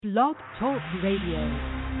Blog Talk Radio.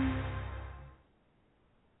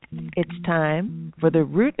 It's time for the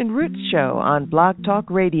Root and Roots Show on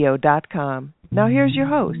blogtalkradio.com. Now here's your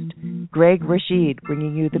host, Greg Rashid,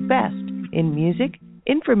 bringing you the best in music,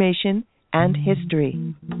 information, and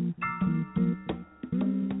history.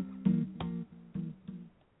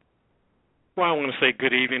 Well, I want to say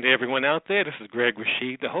good evening to everyone out there. This is Greg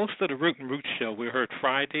Rashid, the host of the Root and Roots Show. We're heard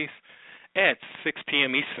Fridays at 6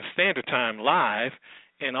 p.m. Eastern Standard Time live,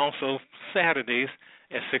 and also Saturdays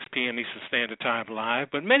at 6 p.m. Eastern Standard Time live.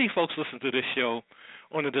 But many folks listen to this show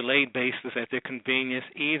on a delayed basis at their convenience,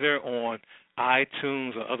 either on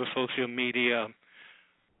iTunes or other social media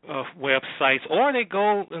websites, or they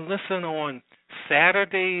go and listen on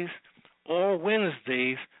Saturdays or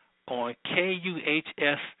Wednesdays on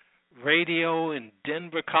KUHS Radio in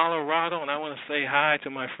Denver, Colorado. And I want to say hi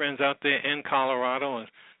to my friends out there in Colorado, and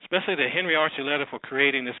especially to Henry Archuleta for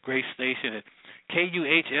creating this great station at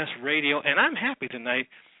KUHS Radio. And I'm happy tonight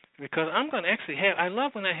because I'm going to actually I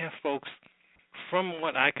love when I have folks from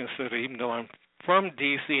what I consider, even though I'm from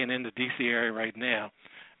D.C. and in the D.C. area right now,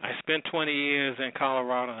 I spent 20 years in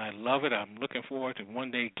Colorado, and I love it. I'm looking forward to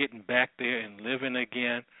one day getting back there and living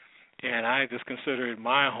again. And I just consider it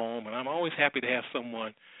my home, and I'm always happy to have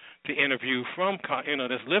someone to interview from,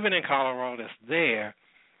 that's living in Colorado, that's there.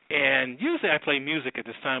 And usually I play music at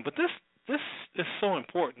this time, but this is so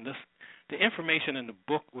important. The information in the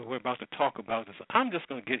book we're about to talk about is, I'm just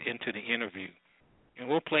going to get into the interview, and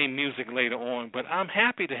we'll play music later on. But I'm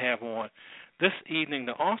happy to have on this evening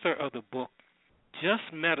the author of the book,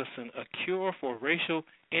 Just Medicine, A Cure for Racial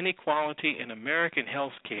Inequality in American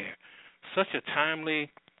Healthcare. Such a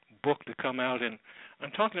timely book to come out. And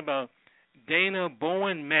I'm talking about Dayna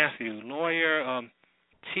Bowen Matthew, lawyer,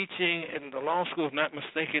 teaching in the law school, if not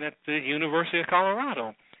mistaken, at the University of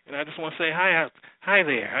Colorado. And I just want to say hi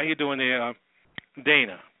there. How you doing there,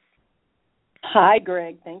 Dayna? Hi,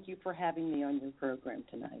 Greg. Thank you for having me on your program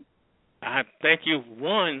tonight. I thank you,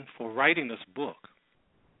 one, for writing this book.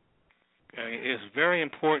 It's very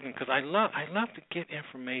important because I love to get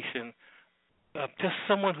information of just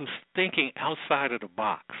someone who's thinking outside of the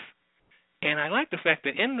box. And I like the fact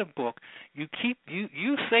that in the book you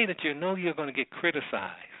say that you're going to get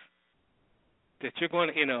criticized, that you're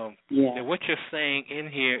going to, that what you're saying in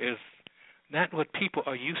here is not what people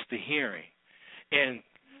are used to hearing. And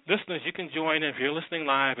listeners, you can join in if you're listening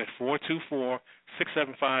live at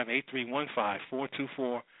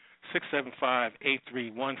 424-675-8315,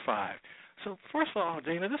 424-675-8315. So first of all,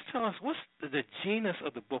 Dayna, just tell us, what's the genus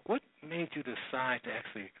of the book? What made you decide to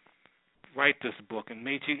actually write this book, and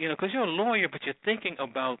made you, because you're a lawyer, but you're thinking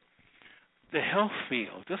about the health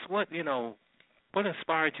field. Just what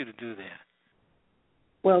inspired you to do that?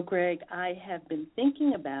 Well, Greg, I have been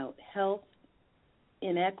thinking about health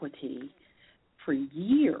inequity for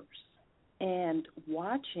years and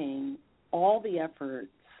watching all the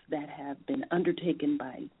efforts that have been undertaken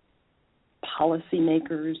by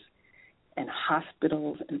policymakers and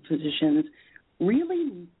hospitals and physicians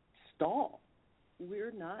really stall.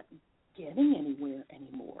 We're not getting anywhere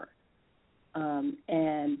anymore.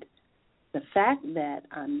 And the fact that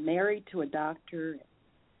I'm married to a doctor,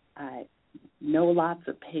 I know lots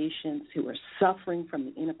of patients who are suffering from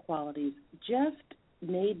the inequalities, just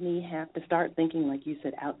made me have to start thinking, like you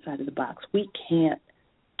said, outside of the box. We can't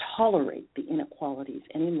tolerate the inequalities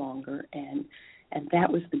any longer, and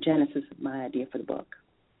that was the genesis of my idea for the book.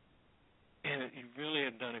 And you really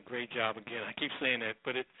have done a great job again. I keep saying that,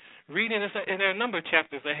 but reading this, and there are a number of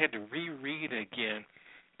chapters I had to reread again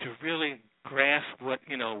to really grasp what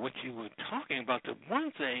you were talking about. The one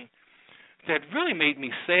thing that really made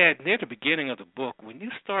me sad near the beginning of the book, when you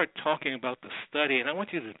start talking about the study, and I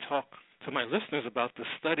want you to talk to my listeners about the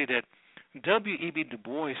study that W.E.B. Du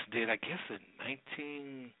Bois did, I guess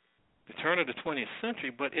in the turn of the 20th century,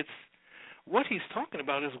 but it's what he's talking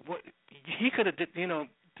about is what he could have did,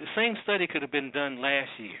 the same study could have been done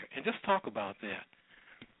last year. And just talk about that.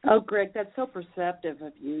 Oh, Greg, that's so perceptive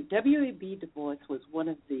of you. W.E.B. Du Bois was one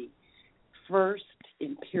of the first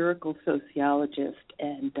empirical sociologists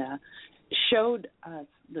and showed us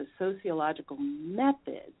the sociological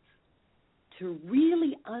methods to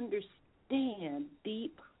really understand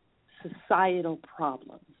deep societal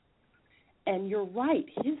problems. And you're right,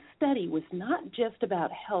 his study was not just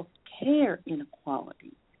about health care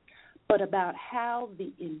inequality, but about how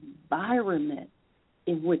the environment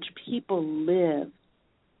in which people live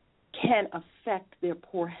can affect their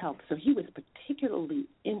poor health. So he was particularly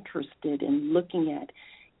interested in looking at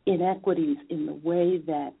inequities in the way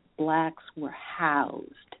that blacks were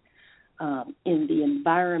housed, in the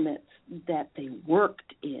environments that they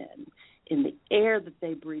worked in the air that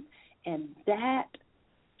they breathed. And that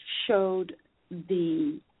showed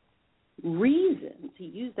the reasons, he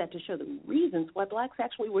used that to show the reasons why blacks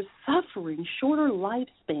actually were suffering shorter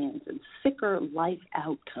lifespans and sicker life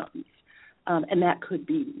outcomes. And that could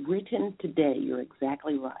be written today. You're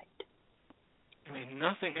exactly right. I mean,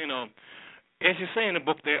 nothing, as you say in the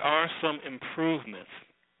book, there are some improvements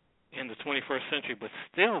in the 21st century, but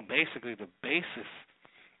still basically the basis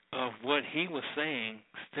of what he was saying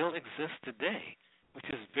still exists today, which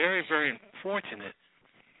is very, very unfortunate.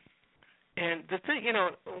 And the thing,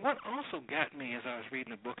 what also got me as I was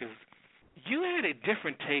reading the book is you had a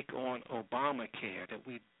different take on Obamacare that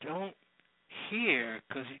we don't hear,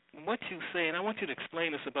 because what you say, and I want you to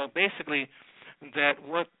explain this about basically that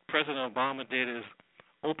what President Obama did is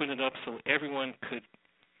open it up so everyone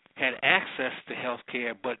had access to health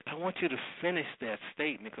care, but I want you to finish that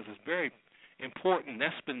statement because it's very important.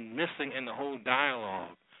 That's been missing in the whole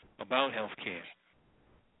dialogue about health care.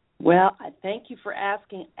 Well, I thank you for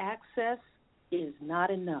asking. Access is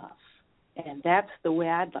not enough, and that's the way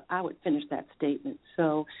I would finish that statement.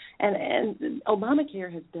 So, and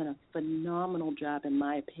Obamacare has done a phenomenal job, in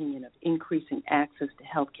my opinion, of increasing access to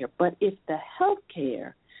health care. But if the health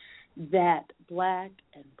care that Black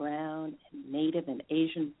and Brown and Native and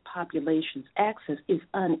Asian populations access is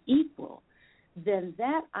unequal, then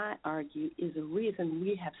that, I argue, is a reason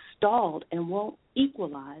we have stalled and won't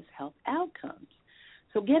equalize health outcomes.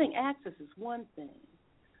 So getting access is one thing,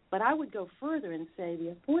 but I would go further and say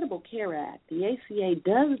the Affordable Care Act, the ACA,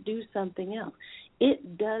 does do something else.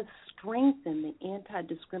 It does strengthen the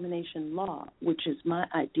anti-discrimination law, which is my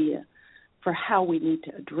idea for how we need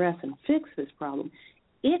to address and fix this problem.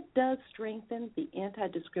 It does strengthen the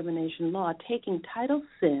anti-discrimination law, taking Title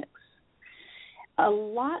VI a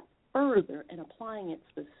lot further and applying it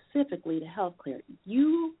specifically to health care.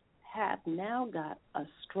 You have now got a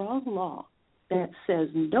strong law that says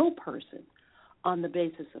no person on the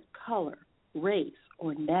basis of color, race,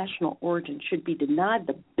 or national origin should be denied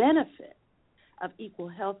the benefit of equal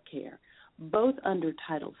health care, both under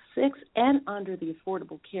Title VI and under the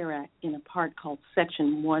Affordable Care Act in a part called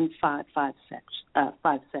Section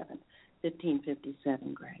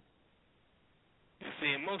 1557, Greg.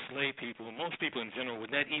 See, most lay people, most people in general,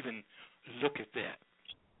 would not even look at that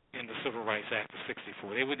in the Civil Rights Act of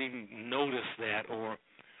 64. They wouldn't even notice that or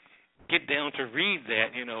get down to read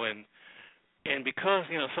that, and because,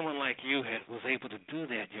 someone like you was able to do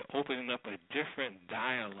that, you're opening up a different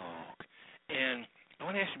dialogue. And I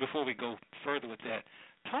want to ask you before we go further with that,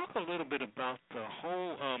 talk a little bit about the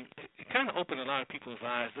whole, it kind of opened a lot of people's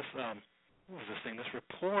eyes, this, what was this thing, this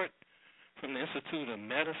report from the Institute of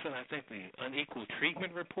Medicine, I think the Unequal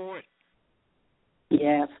Treatment Report?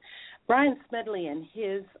 Yes. Brian Smedley and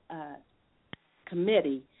his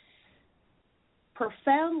committee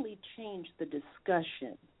profoundly changed the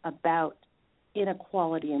discussion about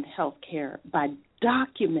inequality in health care by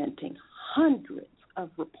documenting hundreds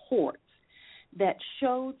of reports that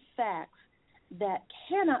showed facts that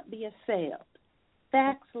cannot be assailed.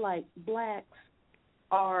 Facts like blacks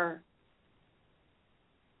are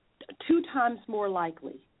 2 times more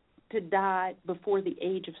likely to die before the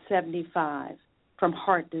age of 75 from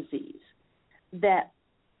heart disease, that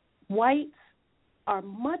whites are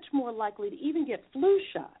much more likely to even get flu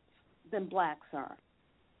shots than blacks are.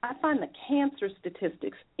 I find the cancer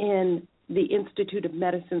statistics in the Institute of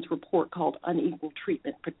Medicine's report called Unequal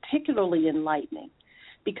Treatment particularly enlightening,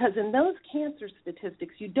 because in those cancer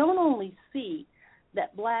statistics, you don't only see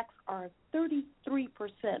that blacks are 33%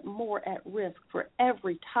 more at risk for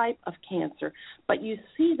every type of cancer, but you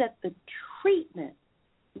see that the treatment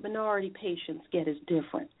minority patients get is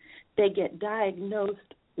different. They get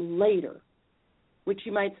diagnosed later, which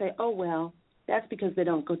you might say, oh, well, that's because they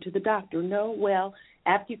don't go to the doctor. No, well,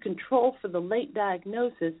 after you control for the late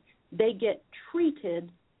diagnosis, they get treated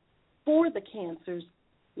for the cancers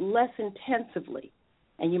less intensively.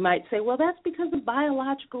 And you might say, well, that's because of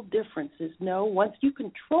biological differences. No, once you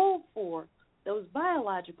control for those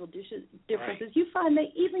biological differences, right, you find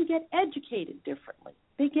they even get educated differently.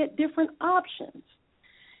 They get different options.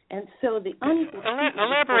 And so the unequal...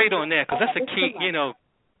 Elaborate on that, because that's a key,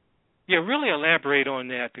 Yeah, really elaborate on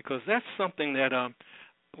that, because that's something that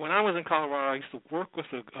when I was in Colorado, I used to work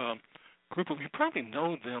with a group of, you probably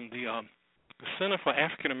know them, the Center for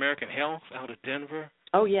African American Health out of Denver.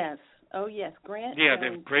 Oh, yes. Grant. Yeah,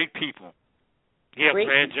 they're great people. Yeah,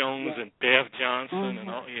 Brad Jones and Bev Johnson and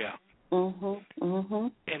all, yeah.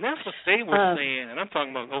 And that's what they were saying, and I'm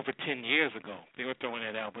talking about over 10 years ago. They were throwing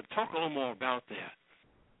that out. But talk a little more about that.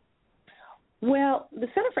 Well, the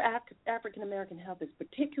Center for African American Health is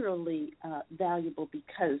particularly valuable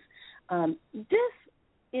because this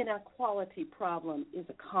inequality problem is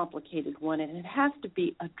a complicated one, and it has to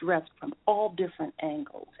be addressed from all different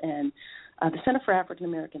angles. And the Center for African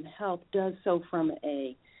American Health does so from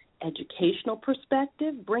a educational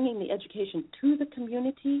perspective, bringing the education to the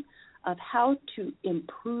community of how to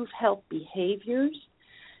improve health behaviors.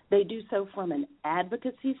 They do so from an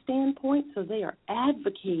advocacy standpoint, so they are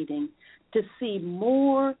advocating to see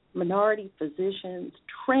more minority physicians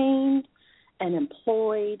trained and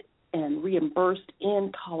employed and reimbursed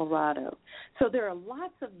in Colorado. So there are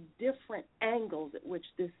lots of different angles at which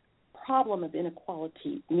this problem of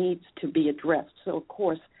inequality needs to be addressed. So, of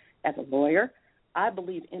course, as a lawyer, I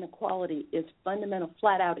believe inequality is fundamental,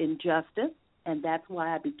 flat-out injustice, and that's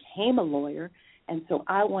why I became a lawyer. And so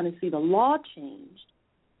I want to see the law changed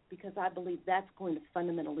because I believe that's going to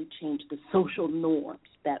fundamentally change the social norms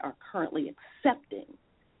that are currently accepting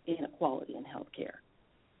inequality in healthcare.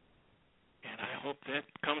 And I hope that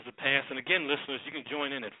comes to pass. And again, listeners, you can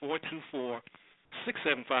join in at 424-675-8315.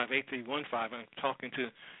 I'm talking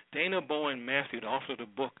to Dayna Bowen Matthew, the author of the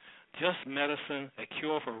book, Just Medicine, A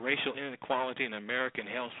Cure for Racial Inequality in American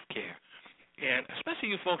Health Care. And especially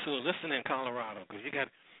you folks who are listening in Colorado, because you got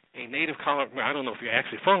a native Colorado, I don't know if you're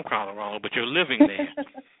actually from Colorado, but you're living there.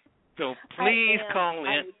 So please call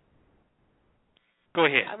in. Go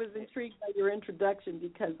ahead. I was intrigued by your introduction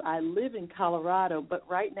because I live in Colorado, but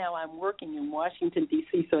right now I'm working in Washington,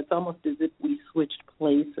 D.C., so it's almost as if we switched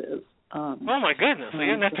places. Oh, my goodness.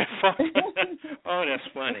 You're not that far. Oh, that's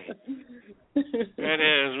funny. That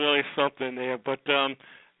is really something there. But the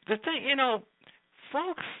thing,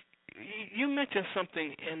 folks, you mentioned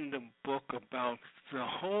something in the book about the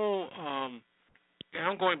whole, and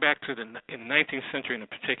I'm going back to in the 19th century in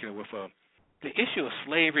particular with the issue of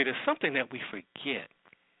slavery. Is something that we forget.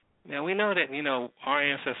 Now, we know that, our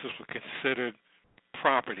ancestors were considered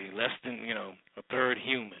property, less than, a third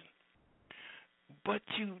human. But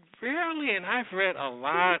you rarely, and I've read a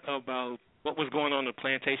lot about what was going on in the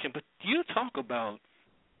plantation, but you talk about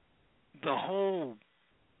the whole,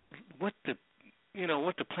 what the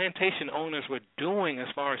plantation owners were doing as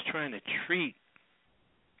far as trying to treat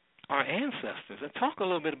our ancestors. And talk a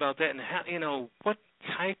little bit about that and how, what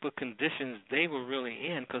type of conditions they were really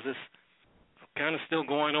in, because it's kind of still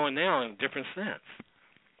going on now in a different sense.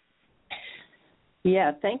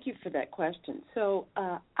 Yeah, thank you for that question. So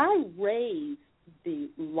I raised the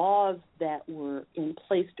laws that were in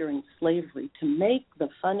place during slavery to make the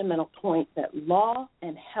fundamental point that law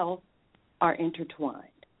and health are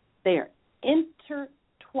intertwined. They are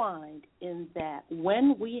intertwined in that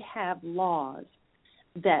when we have laws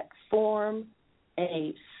that form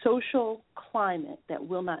a social climate that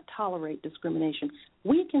will not tolerate discrimination,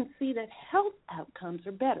 we can see that health outcomes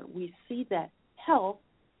are better. We see that health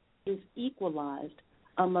is equalized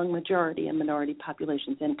among majority and minority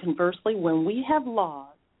populations. And conversely, when we have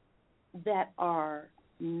laws that are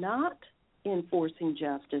not enforcing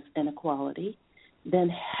justice and equality, then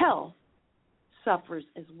health suffers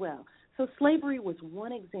as well. So slavery was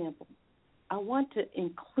one example. I want to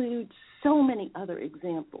include so many other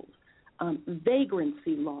examples.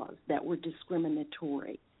 Vagrancy laws that were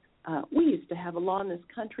discriminatory. We used to have a law in this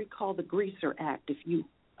country called the Greaser Act, if you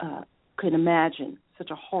could imagine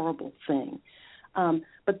such a horrible thing.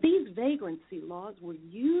 But these vagrancy laws were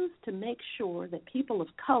used to make sure that people of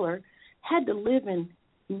color had to live in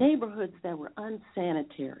neighborhoods that were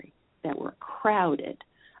unsanitary, that were crowded.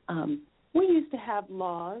 We used to have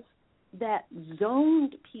laws that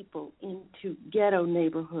zoned people into ghetto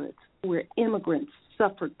neighborhoods where immigrants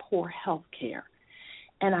suffered poor health care.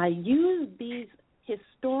 And I use these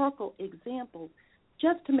historical examples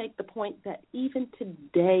just to make the point that even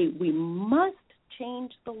today we must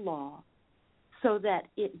change the law so that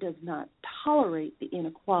it does not tolerate the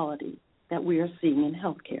inequality that we are seeing in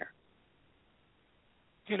health care.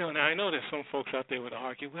 Now I know that some folks out there would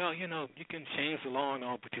argue, well, you can change the law and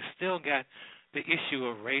all, but you still got the issue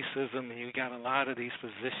of racism, and you got a lot of these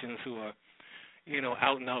physicians who are,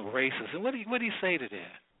 out and out racist. And what do you say to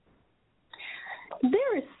that?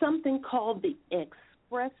 There is something called the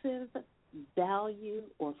expressive value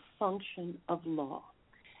or function of law.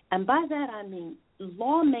 And by that I mean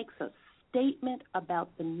law makes a statement about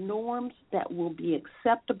the norms that will be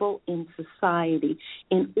acceptable in society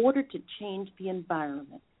in order to change the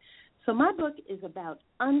environment. So my book is about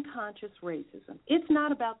unconscious racism. It's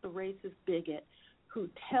not about the racist bigot who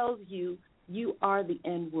tells you you are the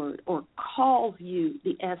N-word or calls you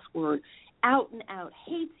the S-word, out and out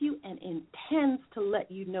hates you and intends to let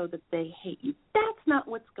you know that they hate you. That's not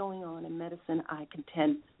what's going on in medicine, I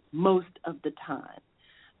contend, most of the time.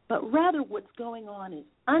 But rather what's going on is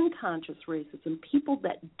unconscious racism. People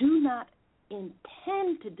that do not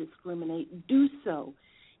intend to discriminate do so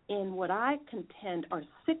in what I contend are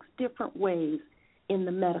 6 different ways in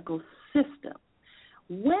the medical system.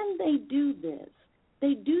 When they do this,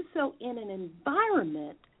 they do so in an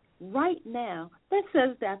environment right now that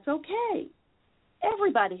says that's okay.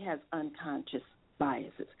 Everybody has unconscious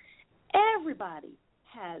biases. Everybody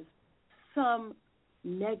has some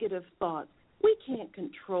negative thoughts. We can't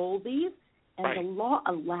control these, and right. The law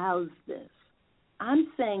allows this.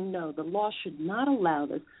 I'm saying no, the law should not allow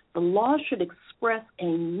this. The law should express a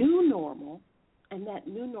new normal, and that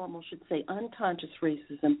new normal should say unconscious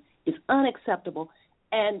racism is unacceptable,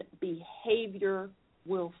 and behavior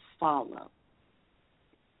will follow.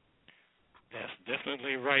 That's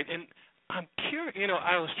definitely right. And I'm curious,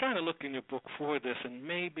 I was trying to look in your book for this, and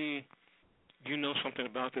maybe you know something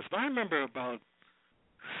about this, but I remember about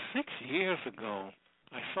 6 years ago,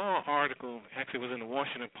 I saw an article, actually it was in the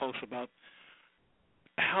Washington Post, about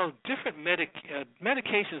how different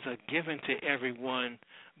medications are given to everyone,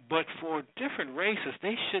 but for different races,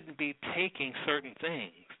 they shouldn't be taking certain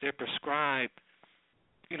things. They're prescribed,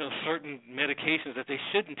 certain medications that they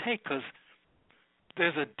shouldn't take because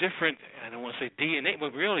there's a different, I don't want to say DNA,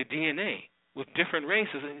 but really DNA with different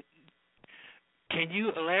races. Can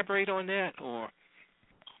you elaborate on that, or?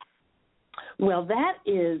 Well, that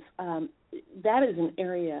is an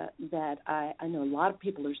area that I know a lot of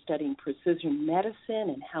people are studying precision medicine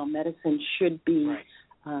and how medicine should be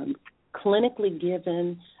clinically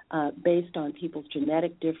given based on people's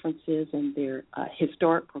genetic differences and their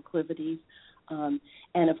historic proclivities.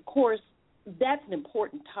 And, of course, that's an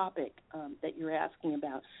important topic that you're asking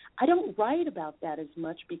about. I don't write about that as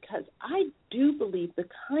much because I do believe the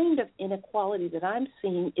kind of inequality that I'm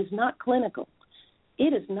seeing is not clinical.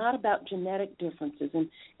 It is not about genetic differences. And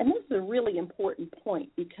this is a really important point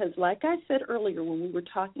because, like I said earlier when we were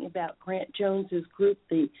talking about Grant Jones's group,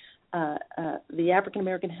 the African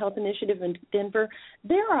American Health Initiative in Denver,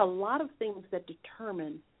 there are a lot of things that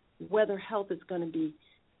determine whether health is going to be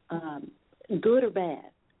good or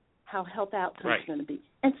bad, how health outcomes are going to be.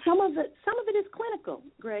 And some of it is clinical,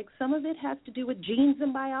 Greg. Some of it has to do with genes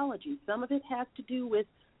and biology. Some of it has to do with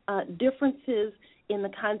differences in the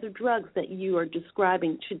kinds of drugs that you are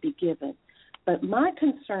describing should be given. But my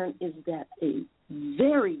concern is that a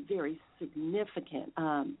very, very significant,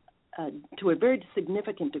 to a very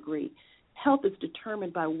significant degree, health is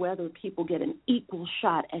determined by whether people get an equal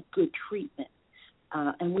shot at good treatment.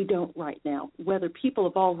 And we don't right now. Whether people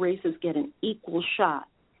of all races get an equal shot.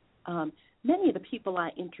 Many of the people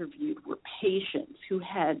I interviewed were patients who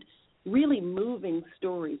had really moving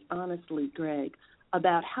stories, honestly, Greg,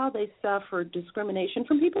 about how they suffered discrimination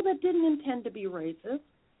from people that didn't intend to be racist,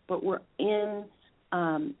 but were in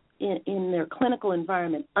their clinical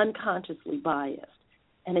environment unconsciously biased.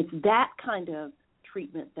 And it's that kind of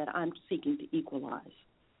treatment that I'm seeking to equalize.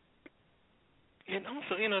 And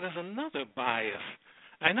also, there's another bias.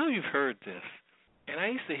 I know you've heard this, and I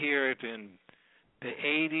used to hear it in the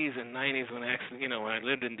 80s and 90s when I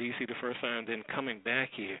lived in D.C. the first time, then coming back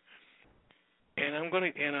here. And I'm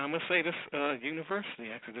gonna say this university,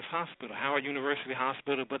 actually, this hospital, Howard University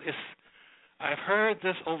Hospital, but I've heard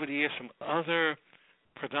this over the years from other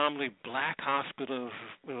predominantly black hospitals.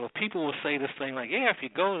 People will say this thing like, "Yeah, if you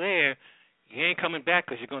go there, you ain't coming back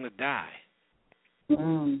because you're going to die."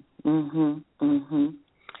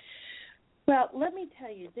 Well, let me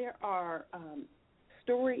tell you, there are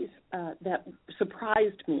stories that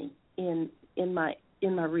surprised me in my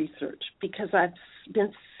research because I've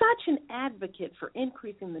been such an advocate for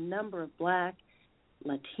increasing the number of Black,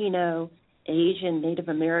 Latino, Asian, Native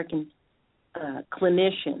American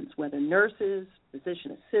clinicians, whether nurses,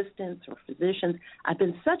 physician assistants, or physicians. I've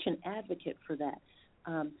been such an advocate for that.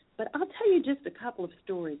 But I'll tell you just a couple of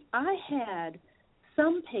stories. I had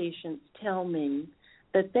some patients tell me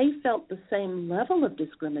that they felt the same level of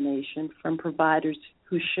discrimination from providers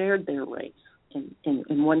who shared their race.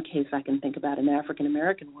 In one case, I can think about an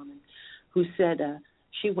African-American woman who said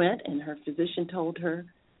she went and her physician told her,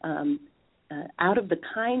 out of the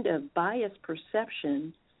kind of bias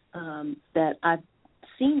perception that I've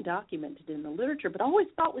seen documented in the literature, but always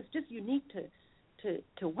thought was just unique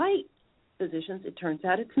to white physicians, it turns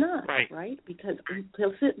out it's not, right? Because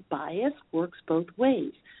implicit bias works both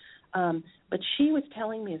ways. But she was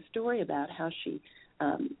telling me a story about how she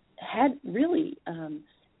had really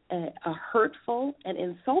a hurtful and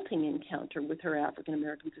insulting encounter with her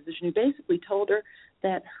African-American physician who basically told her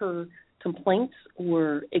that her complaints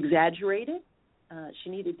were exaggerated. She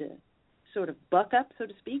needed to sort of buck up, so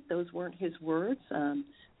to speak. Those weren't his words.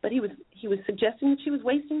 But he was suggesting that she was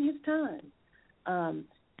wasting his time.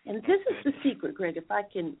 And this is the secret, Greg, if I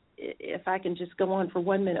can just go on for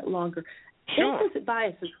 1 minute longer. Sure. Implicit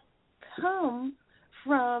biases come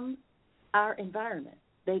from our environment.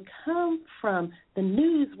 They come from the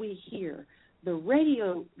news we hear, the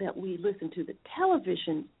radio that we listen to, the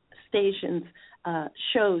television stations,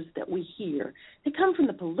 shows that we hear. They come from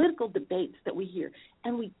the political debates that we hear.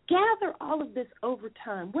 And we gather all of this over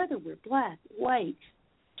time, whether we're black, white,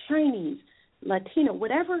 Chinese, Latino,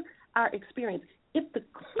 whatever our experience. If the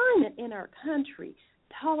climate in our country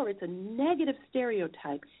tolerates a negative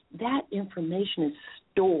stereotype, that information is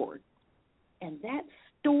stored. And that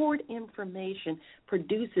stored information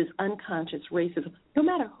produces unconscious racism, no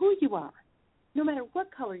matter who you are, no matter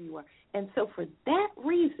what color you are. And so for that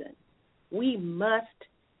reason, we must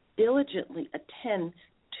diligently attend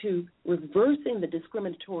to reversing the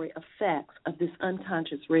discriminatory effects of this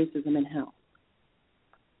unconscious racism in health.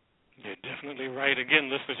 You're definitely right. Again,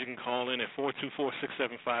 listeners, you can call in at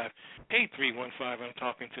 424-675-8315. I'm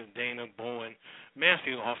talking to Dayna Bowen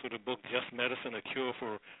Matthew, author of the book Just Medicine, A Cure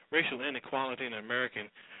for Racial Inequality in American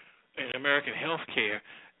health care.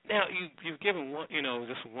 Now, you've given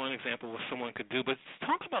just one example of what someone could do, but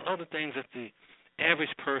talk about other things that the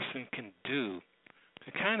average person can do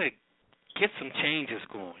to kind of get some changes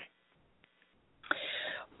going.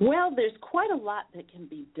 Well, there's quite a lot that can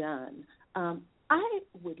be done. I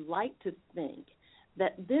would like to think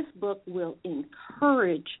that this book will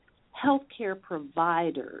encourage healthcare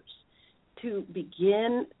providers to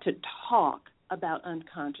begin to talk about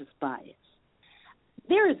unconscious bias.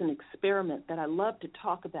 There is an experiment that I love to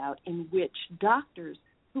talk about in which doctors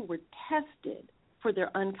who were tested for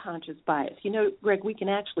their unconscious bias. You know, Greg, we can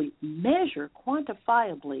actually measure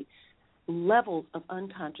quantifiably levels of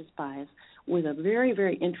unconscious bias with a very,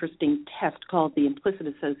 very interesting test called the implicit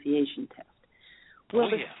association test. Well,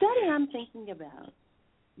 the study I'm thinking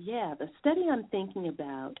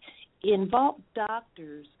about involved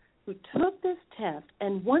doctors who took this test,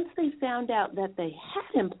 and once they found out that they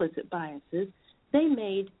had implicit biases, they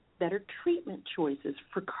made better treatment choices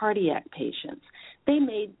for cardiac patients. They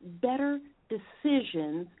made better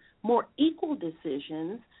decisions, more equal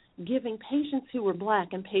decisions, giving patients who were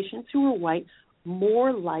black and patients who were white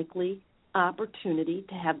more likely opportunity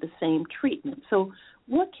to have the same treatment. So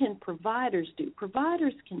what can providers do?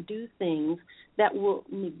 Providers can do things that will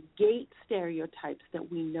negate stereotypes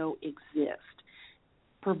that we know exist.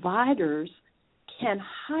 Providers can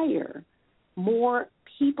hire more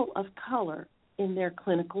people of color in their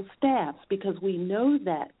clinical staffs because we know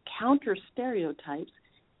that counter stereotypes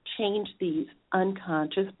change these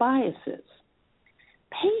unconscious biases.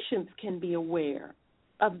 Patients can be aware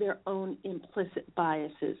of their own implicit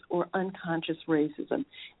biases or unconscious racism,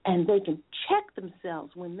 and they can check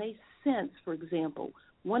themselves when they sense, for example,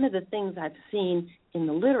 one of the things I've seen in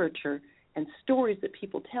the literature and stories that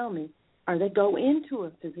people tell me are they go into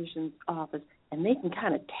a physician's office and they can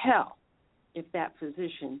kind of tell if that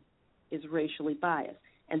physician is racially biased.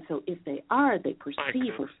 And so if they are, they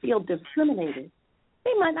perceive or feel discriminated,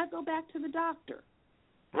 they might not go back to the doctor.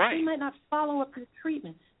 Right. They might not follow up with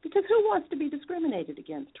treatment because who wants to be discriminated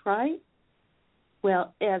against, right?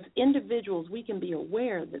 Well, as individuals, we can be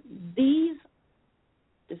aware that these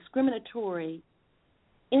discriminatory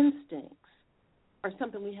instincts are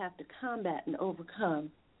something we have to combat and overcome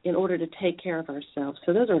in order to take care of ourselves.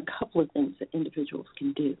 So those are a couple of things that individuals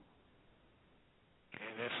can do.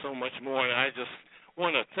 And there's so much more, and I just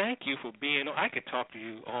want to thank you for being. I could talk to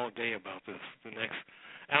you all day about this, the next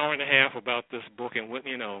hour and a half about this book and what's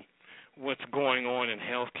going on in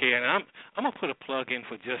healthcare. And I'm gonna put a plug in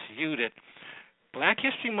for just you that Black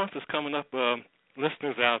History Month is coming up.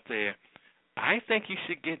 Listeners out there, I think you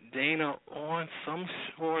should get Dayna on some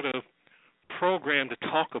sort of program to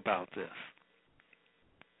talk about this.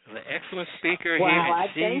 She's an excellent speaker here,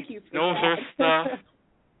 and she knows her stuff.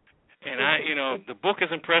 And the book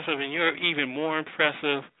is impressive, and you're even more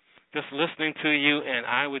impressive just listening to you. And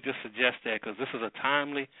I would just suggest that because this is a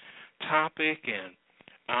timely topic, and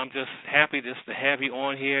I'm just happy just to have you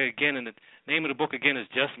on here again. And the name of the book again is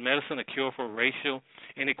Just Medicine: A Cure for Racial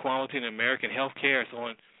Inequality in American Healthcare. It's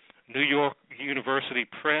on New York University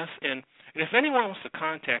Press. And if anyone wants to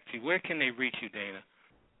contact you, where can they reach you, Dayna?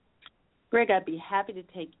 Greg, I'd be happy to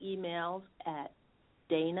take emails at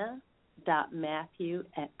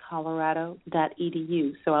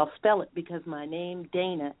dayna.matthew@colorado.edu. So I'll spell it because my name,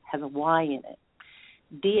 Dayna, has a Y in it.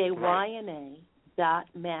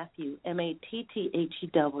 DAYNA.Matthew,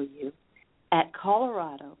 MATTHEW,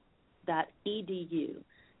 @colorado.edu.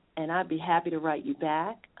 And I'd be happy to write you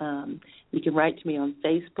back. You can write to me on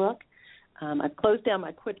Facebook. I've closed down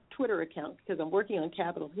my Twitter account because I'm working on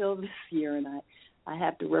Capitol Hill this year, and I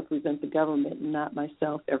have to represent the government and not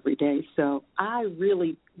myself every day. So I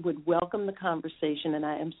really would welcome the conversation, and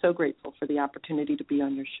I am so grateful for the opportunity to be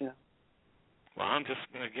on your show. Well, I'm just,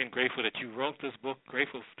 again, grateful that you wrote this book,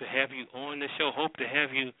 grateful to have you on the show, hope to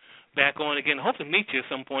have you back on again, hope to meet you at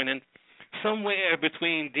some point, and somewhere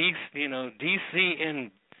between D.C. and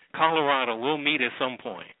Colorado, we'll meet at some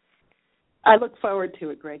point. I look forward to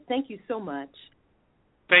it, Greg. Thank you so much.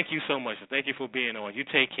 Thank you so much. Thank you for being on. You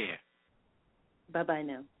take care. Bye-bye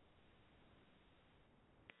now.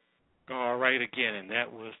 All right, again, and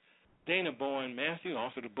that was Dayna Bowen Matthew,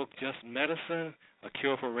 author of the book Just Medicine, A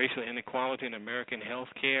Cure for Racial Inequality in American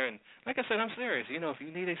Healthcare. And like I said, I'm serious. If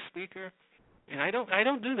you need a speaker, and I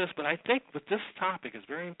don't do this, but I think with this topic, it's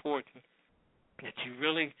very important that you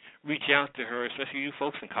really reach out to her, especially you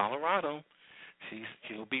folks in Colorado.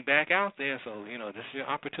 She'll be back out there, so, this is your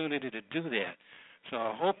opportunity to do that. So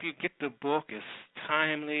I hope you get the book. It's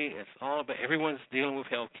timely. It's all about everyone's dealing with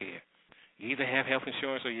health care. You either have health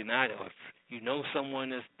insurance or you're not, or if you know someone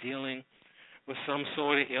that's dealing with some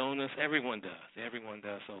sort of illness. Everyone does. Everyone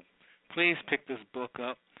does. So please pick this book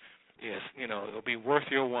up. Yes, it'll be worth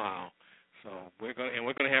your while. So we're going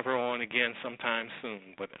to have her on again sometime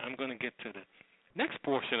soon. But I'm going to get to the next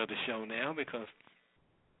portion of the show now, because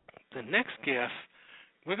the next guest,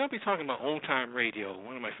 we're going to be talking about old-time radio,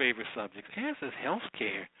 one of my favorite subjects, as is health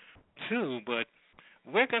care too. But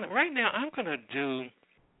right now I'm going to do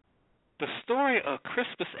the story of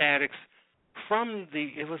Crispus Attucks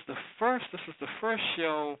this was the first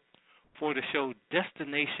show for the show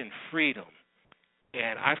Destination Freedom.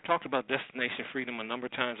 And I've talked about Destination Freedom a number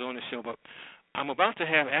of times on the show, but I'm about to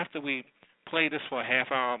have, after we play this for a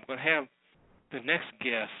half hour, I'm going to have the next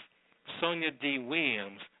guest, Sonja D.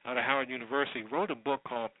 out of Howard University, wrote a book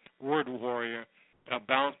called Word Warrior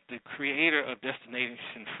about the creator of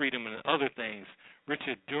Destination Freedom and other things,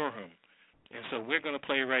 Richard Durham. And so we're going to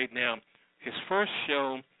play right now his first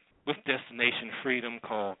show with Destination Freedom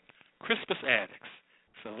called Crispus Attucks.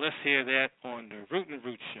 So let's hear that on the Root and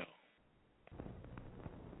Root Show.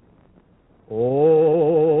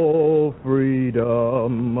 Oh,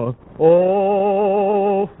 freedom,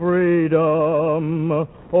 oh, freedom,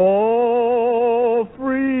 oh,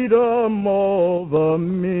 freedom over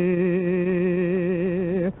me.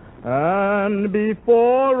 And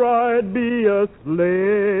before I'd be a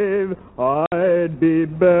slave, I'd be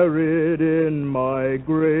buried in my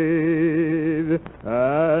grave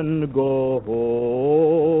and go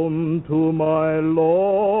home to my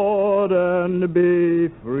Lord and be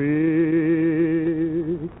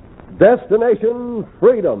free. Destination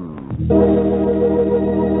Freedom.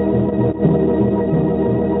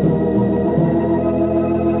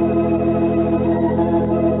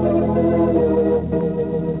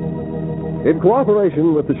 In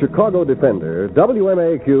cooperation with the Chicago Defender,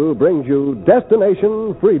 WMAQ brings you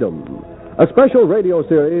Destination Freedom, a special radio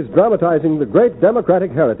series dramatizing the great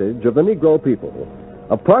democratic heritage of the Negro people,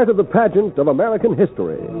 a part of the pageant of American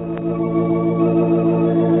history.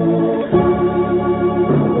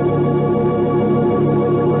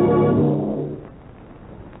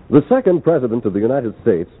 The second President of the United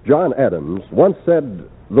States, John Adams, once said,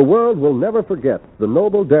 "The world will never forget the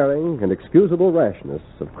noble daring and excusable rashness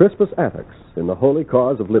of Crispus Attucks in the holy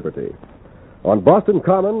cause of liberty." On Boston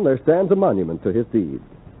Common, there stands a monument to his deed.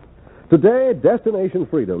 Today, Destination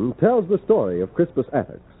Freedom tells the story of Crispus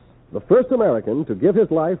Attucks, the first American to give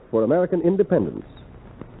his life for American independence.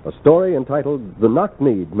 A story entitled The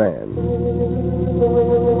Knock-Kneed Man.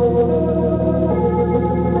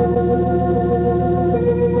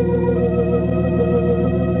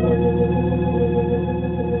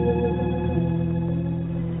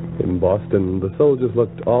 In Boston, the soldiers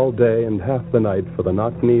looked all day and half the night for the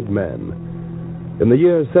knock-kneed man. In the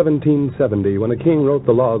year 1770, when a king wrote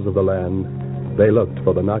the laws of the land, they looked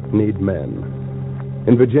for the knock-kneed man.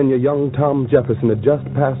 In Virginia, young Tom Jefferson had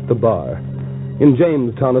just passed the bar. In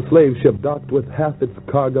Jamestown, a slave ship docked with half its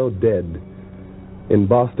cargo dead. In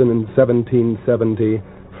Boston in 1770,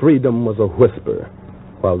 freedom was a whisper,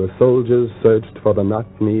 while the soldiers searched for the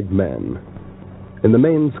knock-kneed man. In the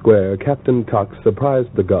main square, Captain Cox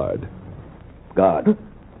surprised the guard. Guard.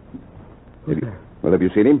 Have you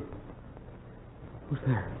seen him? Who's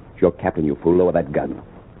there? It's your captain, you fool. Lower that gun.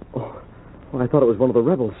 Oh, well, I thought it was one of the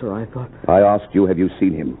rebels, sir. I asked you, have you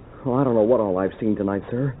seen him? Oh, I don't know what all I've seen tonight,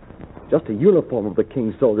 sir. Just a uniform of the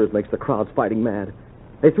king's soldiers makes the crowds fighting mad.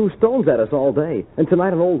 They threw stones at us all day, and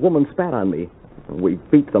tonight an old woman spat on me. We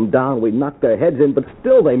beat them down, we knocked their heads in, but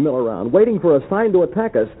still they mill around, waiting for a sign to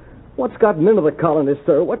attack us. What's gotten into the colonists,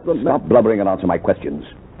 sir? What's the... Stop blubbering and answer my questions.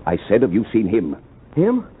 I said, have you seen him?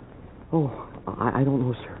 Him? Oh, I don't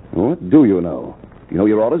know, sir. What do you know? Do you know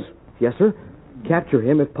your orders? Yes, sir. Capture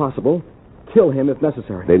him if possible. Kill him if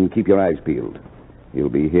necessary. Then keep your eyes peeled. He'll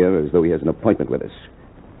be here as though he has an appointment with us.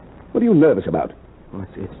 What are you nervous about? Well,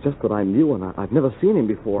 it's just that I'm new and I've never seen him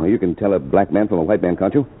before. Well, you can tell a black man from a white man,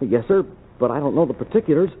 can't you? Yes, sir, but I don't know the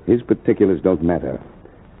particulars. His particulars don't matter.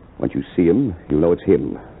 Once you see him, you'll know it's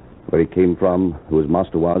him. Where he came from, who his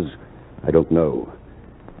master was, I don't know.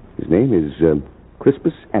 His name is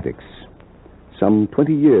Crispus Attucks. Some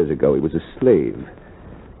 20 years ago, he was a slave.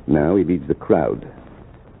 Now he leads the crowd.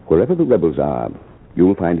 Wherever the rebels are,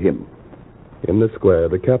 you'll find him. In the square,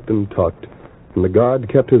 the captain talked, and the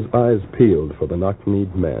guard kept his eyes peeled for the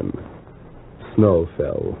knock-kneed man. Snow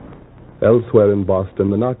fell. Elsewhere in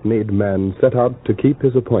Boston, the knock-kneed man set out to keep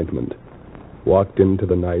his appointment. Walked into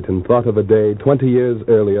the night and thought of a day 20 years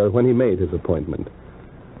earlier when he made his appointment.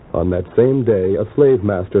 On that same day, a slave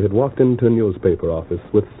master had walked into a newspaper office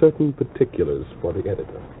with certain particulars for the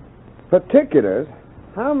editor. Particulars?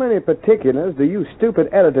 How many particulars do you stupid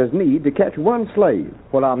editors need to catch one slave?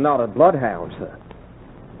 Well, I'm not a bloodhound, sir.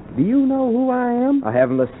 Do you know who I am? I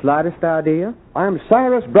haven't the slightest idea. I'm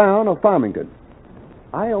Cyrus Brown of Farmington.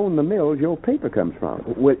 I own the mills your paper comes from.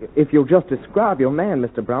 Well, if you'll just describe your man,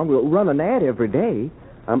 Mr. Brown, we'll run an ad every day.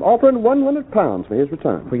 I'm offering £100 for his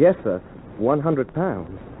return. Well, yes, sir.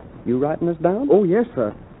 £100. You writing this down? Oh, yes,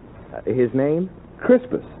 sir. His name?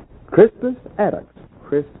 Crispus Attucks.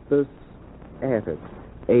 Crispus Attucks.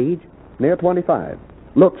 Age? Near 25.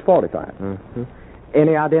 Looks 45. Mm-hmm.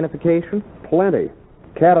 Any identification? Plenty.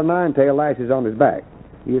 Cat o' nine-tail lashes on his back.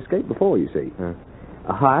 He escaped before, you see.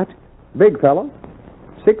 A height? Big fellow.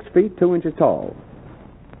 6 feet 2 inches tall.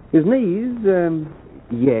 His knees,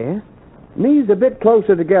 Yeah? Knees a bit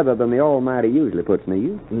closer together than the Almighty usually puts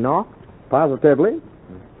knees. Knocked? Positively.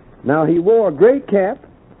 Now, he wore a gray cap,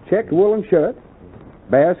 checked woolen shirt,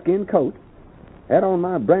 bearskin coat, had on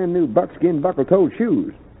my brand-new buckskin buckle-toed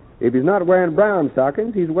shoes. If he's not wearing brown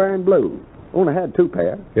stockings, he's wearing blue. Only had 2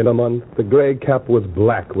 pair. In a month, the gray cap was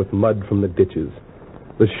black with mud from the ditches.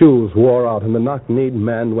 The shoes wore out, and the knock-kneed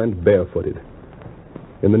man went barefooted.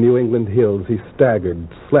 In the New England hills, he staggered,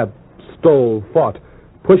 slept, stole, fought,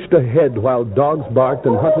 pushed ahead while dogs barked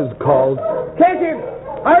and hunters called. Catch him!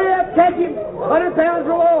 Hurry up, catch him! 100 pounds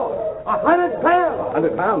reward! 100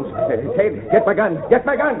 pounds! 100 pounds? Hey, get my gun! Get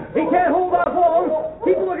my gun! He can't hold our wall!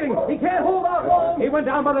 Keep looking! He can't hold our wall! He went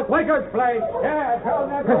down by the Quaker's place. Yeah, tell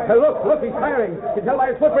that way. Look, he's firing. You can tell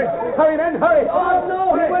by his footprints. Hurry, men, hurry! Oh,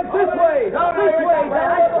 no, he went this way!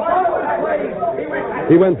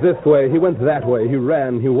 He went this way, he went that way, he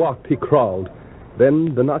ran, he walked, he crawled.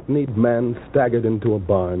 Then the knock-kneed man staggered into a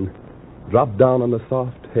barn, dropped down on the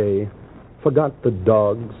soft hay, forgot the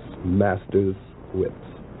dogs, masters, whips,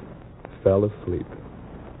 fell asleep,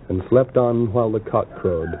 and slept on while the cock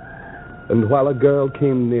crowed, and while a girl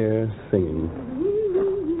came near singing.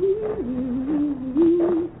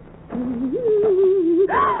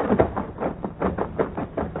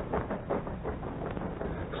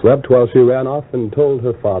 Slept while she ran off and told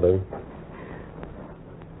her father.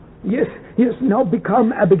 Yes, now be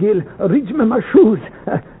calm, Abigail. Reach me my shoes.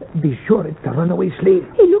 Be sure it's the runaway slave.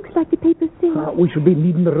 He looks like the papers say. We should be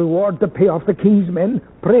needing the reward to pay off the king's men.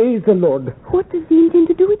 Praise the Lord. What does he intend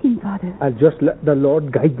to do with him, Father? I'll just let the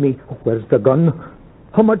Lord guide me. Where's the gun?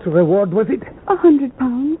 How much reward was it?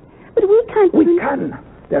 £100. But we can't... We can.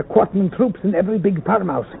 There are quarterman troops in every big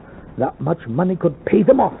farmhouse. That much money could pay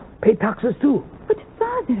them off. Pay taxes, too. But,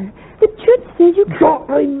 Father, the church says you can't... Don't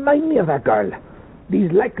remind me of that girl.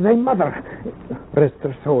 These like thy mother. Rest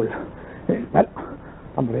her soul. Well,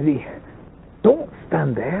 I'm ready. Don't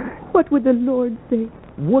stand there. What would the Lord say?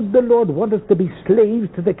 Would the Lord want us to be slaves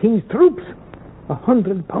to the king's troops?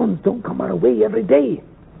 £100 don't come our way every day.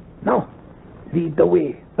 Now, lead the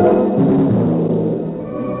way.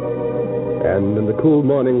 And in the cool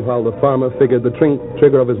morning, while the farmer figured the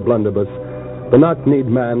trigger of his blunderbuss, the knock-kneed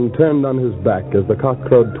man turned on his back as the cock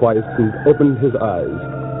crowed twice and opened his eyes.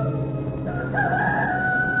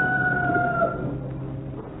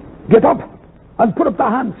 Get up and put up the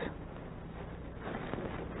hands.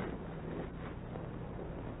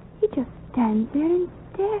 He just stands there and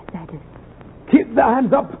stares at us. Keep the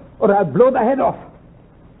hands up or I'll blow the head off.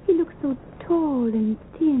 He looks so tall and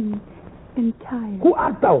thin and tired. Who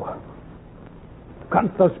art thou?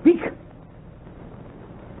 Canst thou speak?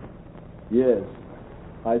 Yes,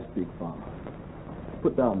 I speak, farmer.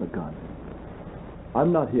 Put down the gun.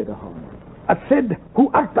 I'm not here to harm you. I said, who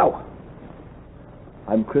art thou?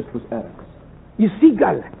 I'm Crispus Attucks. You see,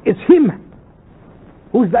 gal, it's him.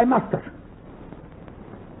 Who's thy master?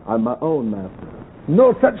 I'm my own master.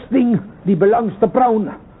 No such thing. He belongs to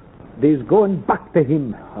Brown. They's going back to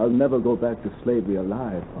him. I'll never go back to slavery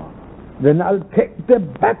alive, Father. Then I'll take the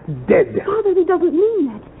back dead. Father, he doesn't mean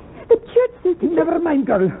that. The church says... Never mind,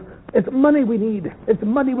 girl. It's money we need. It's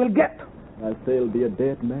money we'll get. I'll say it'll be a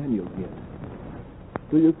dead man you'll get.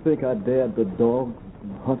 Do you think I dared the dogs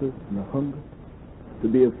and hunters and the hunger? To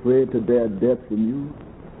be afraid to dare death from you?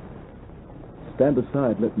 Stand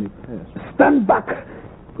aside, let me pass. Stand back!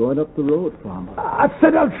 Going up the road, farmer. I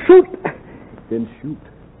said I'll shoot! Then shoot.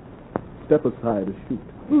 Step aside and shoot.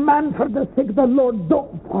 Man, for the sake of the Lord,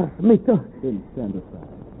 don't force me to... Then stand aside.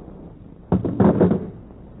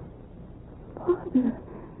 Father,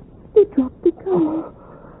 they dropped the gun.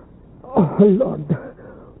 Oh, Lord,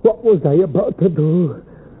 what was I about to do?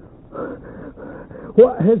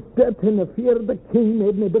 What has death and the fear of the king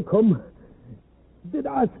made me become? Did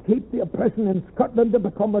I escape the oppression in Scotland to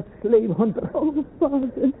become a slave hunter? Oh,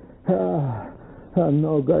 Father.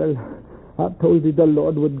 No, girl. I told you the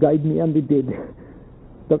Lord would guide me, and he did.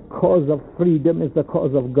 The cause of freedom is the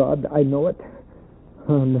cause of God. I know it.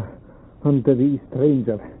 And to thee,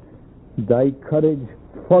 stranger, thy courage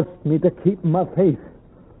forced me to keep my faith.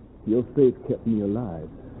 Your faith kept me alive.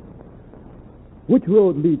 Which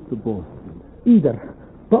road leads to Boston? Either.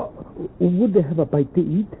 But would they have a bite to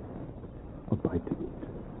eat? A bite to eat.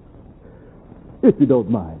 If you don't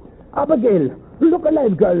mind. Abigail, look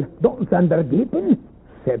alive, girl. Don't stand there gaping.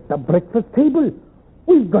 Set the breakfast table.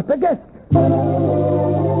 We've got a guest.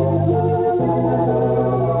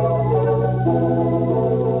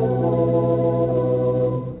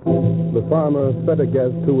 The farmer fed a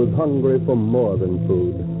guest who was hungry for more than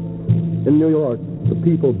food. In New York, the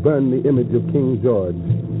people burned the image of King George.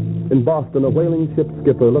 In Boston, a whaling ship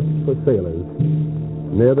skipper looked for sailors.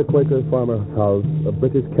 Near the Quaker farmer's house, a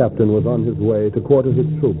British captain was on his way to quarter his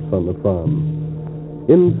troops on the farm.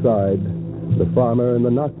 Inside, the farmer and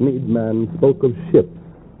the knock-kneed man spoke of ships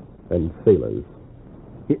and sailors.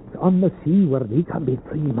 It's on the sea where we can be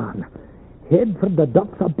free, man. Head for the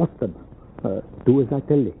docks of Boston. Do as I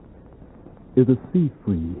tell you. Is the sea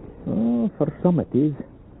free? Oh, for some it is.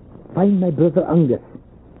 Find my brother Angus.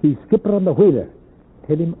 He's skipper on the whaler.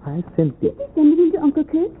 Tell him I sent you. Did you send him to Uncle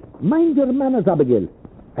Kirk? Mind your manners, Abigail.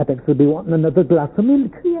 Attic will be wanting another glass of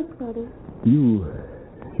milk. Yes, Father.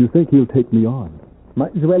 You think he'll take me on?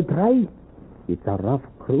 Might as well try. It's a rough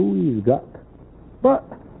crew he's got. But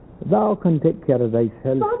thou can take care of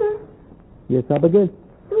thyself. Father. Yes, Abigail?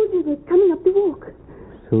 Soldiers are coming up the walk.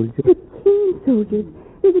 Soldiers? The king's soldiers.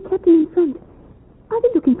 There's a captain in front. Are they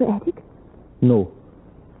looking for Attic? No,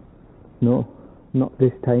 not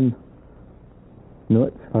this time. No,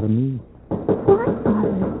 it's for me. Why,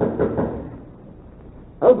 Father?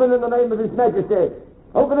 Open in the name of His Majesty.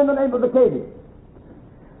 Open in the name of the King.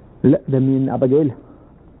 Let them in, Abigail.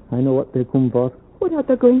 I know what they come for. What are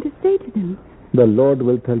they going to say to them? The Lord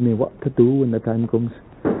will tell me what to do when the time comes.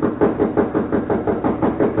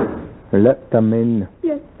 Let them in.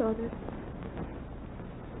 Yes, Father.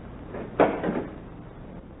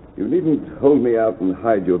 You needn't hold me out and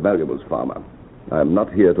hide your valuables, farmer. I am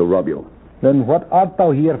not here to rob you. Then what art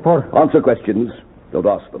thou here for? Answer questions. Don't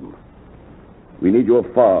ask them. We need your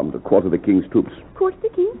farm to quarter the king's troops. Quarter the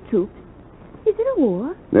king's troops? Is there a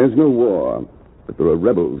war? There's no war, but there are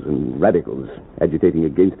rebels and radicals agitating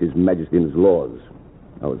against His Majesty and his laws.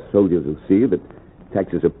 Our soldiers will see that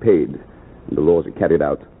taxes are paid and the laws are carried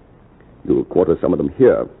out. You'll quarter some of them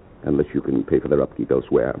here, unless you can pay for their upkeep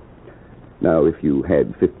elsewhere. Now, if you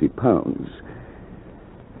had 50 pounds...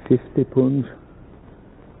 50 pounds?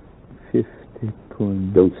 50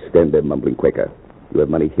 pounds. Don't stand there mumbling, Quaker. You have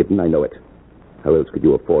money hidden, I know it. How else could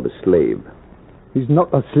you afford a slave? He's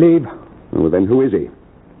not a slave. Well, then who is he?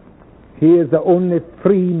 He is the only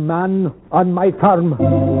free man on my farm.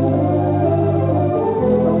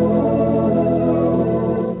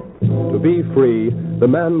 To be free, the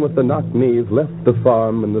man with the knock knees left the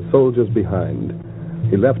farm and the soldiers behind.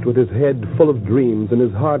 He left with his head full of dreams and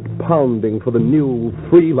his heart pounding for the new,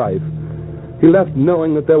 free life. He left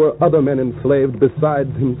knowing that there were other men enslaved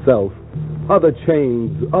besides himself, other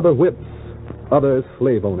chains, other whips, other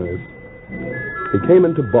slave owners. He came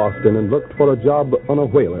into Boston and looked for a job on a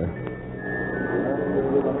whaler.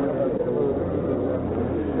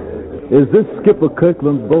 Is this Skipper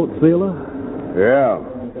Kirkland's boat, sailor? Yeah,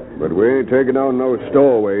 but we ain't taking on no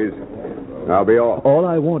stowaways. I'll be off. All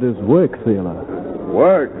I want is work, sailor.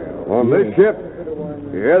 Work? On this ship?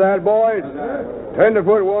 You hear that, boys?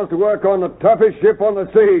 Tenderfoot wants to work on the toughest ship on the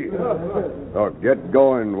sea. So get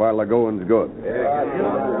going while the going's good. Here.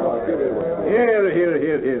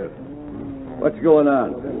 What's going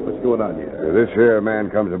on? What's going on here? This here man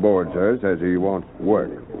comes aboard, sir, says he wants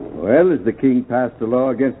work. Well, has the king passed a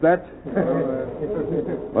law against that?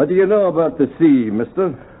 What do you know about the sea,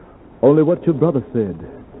 mister? Only what your brother said.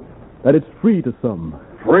 That it's free to some.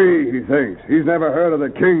 Free, he thinks. He's never heard of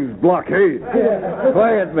the king's blockade.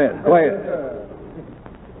 Quiet, men, quiet.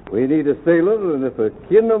 We need a sailor, and if a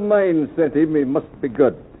kin of mine sent him, he must be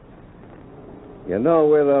good. You know,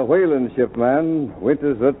 we're a whaling ship, man.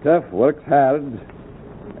 Winters are tough, works hard.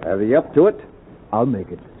 Are you up to it? I'll make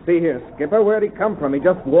it. See here, Skipper, where'd he come from? He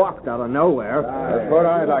just walked out of nowhere. That's what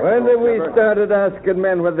I like. When did we started asking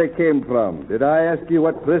men where they came from? Did I ask you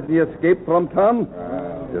what prison you escaped from, Tom?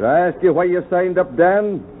 Did I ask you why you signed up,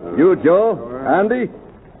 Dan? You, Joe? Andy?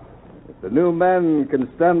 If the new man can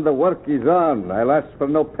stand the work he's on, I'll ask for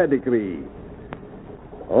no pedigree.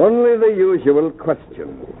 Only the usual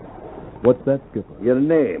question. What's that, Skipper? Your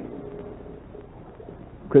name?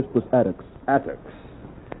 Crispus Attucks. Attucks.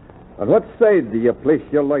 On what side do you place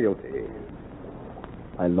your loyalty?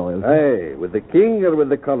 My loyalty? Aye, with the king or with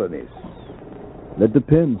the colonies? That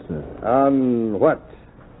depends, sir. On what?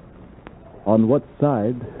 On what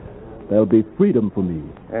side there'll be freedom for me.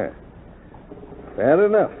 Fair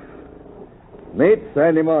enough. Mate,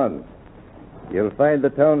 sign him on. You'll find the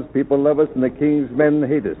townspeople love us and the king's men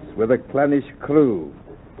hate us. We're a clannish crew.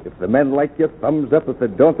 If the men like you, thumbs up. If they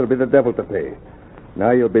don't, there'll be the devil to pay. Now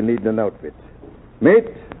you'll be needing an outfit. Mate,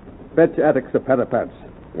 fetch Attucks a pair of pants.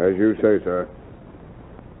 As you say, sir.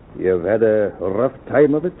 You've had a rough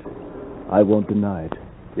time of it? I won't deny it.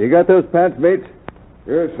 You got those pants, mate?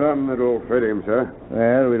 Here's some that'll fit him, sir.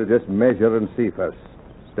 Well, we'll just measure and see first.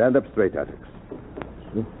 Stand up straight, Attucks.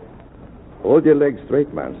 Sure. Hold your legs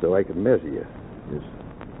straight, man, so I can measure you. Yes.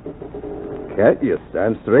 Can't you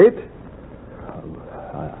stand straight?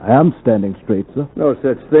 I am standing straight, sir. No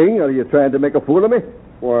such thing. Are you trying to make a fool of me?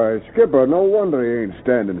 Why, Skipper, no wonder he ain't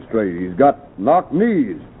standing straight. He's got knock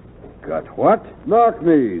knees. Got what? Knock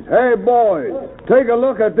knees. Hey, boys, take a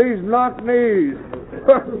look at these knock knees.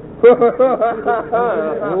 Well,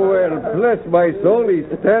 bless my soul, he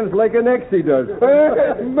stands like an ex, he does.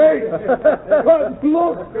 Hey, mate!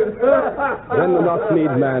 Look! Then the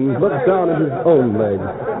knock-kneed man looked down at his own legs,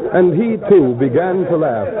 and he, too, began to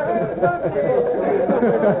laugh.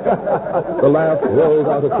 The laugh rolled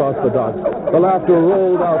out across the dock. The laughter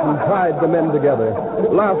rolled out and tied the men together.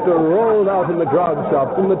 Laughter rolled out in the grog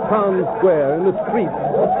shops, in the town square, in the streets.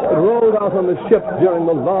 It rolled out on the ship during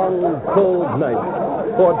the long, cold night.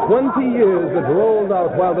 For 20 years it rolled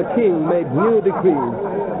out while the king made new decrees.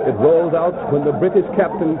 It rolled out when the British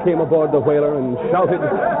captain came aboard the whaler and shouted,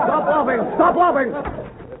 "Stop laughing! Stop laughing!"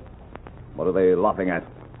 What are they laughing at?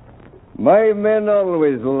 My men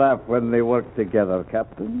always laugh when they work together,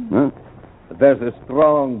 Captain. Huh? But there's a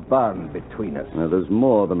strong bond between us. Now, there's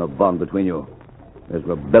more than a bond between you. There's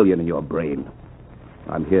rebellion in your brain.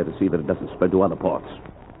 I'm here to see that it doesn't spread to other ports.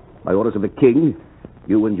 By orders of the king,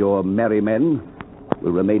 you and your merry men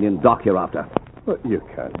will remain in dock hereafter. But you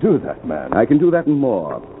can't do that, man. I can do that and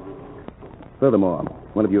more. Furthermore,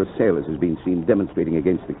 one of your sailors has been seen demonstrating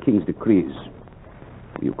against the king's decrees.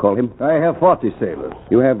 Will you call him? I have 40 sailors.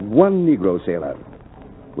 You have one Negro sailor.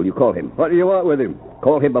 Will you call him? What do you want with him?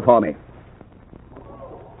 Call him before me.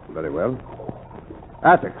 Very well.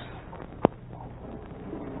 Attucks.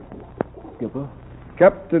 Skipper?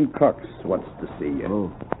 Captain Cox wants to see you.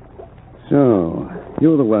 Oh. So,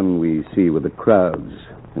 you're the one we see with the crowds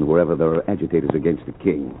and wherever there are agitators against the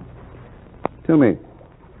king. Tell me,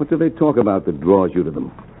 what do they talk about that draws you to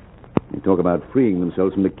them? They talk about freeing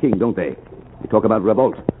themselves from the king, don't they? They talk about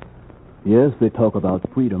revolt. Yes, they talk about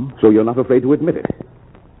freedom. So you're not afraid to admit it.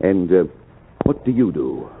 And what do you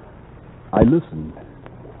do? I listen.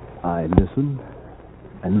 I listen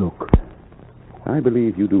and look. I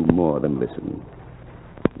believe you do more than listen.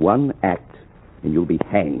 One act, and you'll be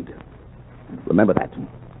hanged. Remember that.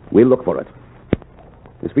 We'll look for it.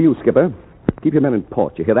 As for you, Skipper, keep your men in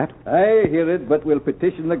port. You hear that? I hear it, but we'll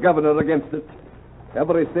petition the governor against it.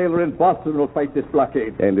 Every sailor in Boston will fight this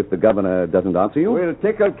blockade. And if the governor doesn't answer you? We'll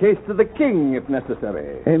take our case to the king, if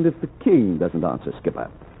necessary. And if the king doesn't answer, Skipper?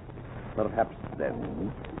 Perhaps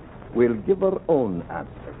then we'll give our own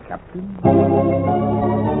answer, Captain.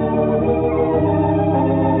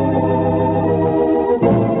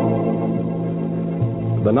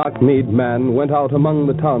 The knock-kneed man went out among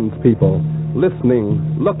the townspeople,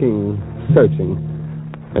 listening, looking, searching.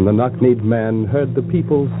 And the knock-kneed man heard the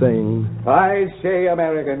people saying, "I say,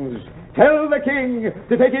 Americans, tell the king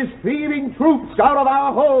to take his thieving troops out of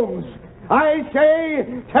our homes. I say,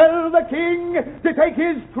 tell the king to take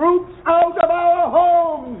his troops out of our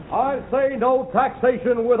homes. I say no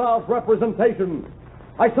taxation without representation.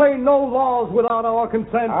 I say no laws without our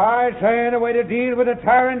consent. I say the way to deal with a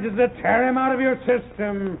tyrant is to tear him out of your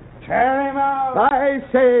system. Tear him out. I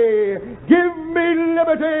say, give me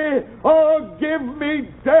liberty or give me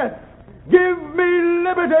death. Give me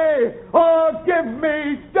liberty or give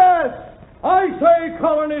me death. I say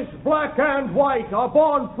colonists, black and white, are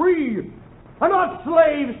born free. and not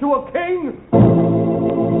slaves to a king.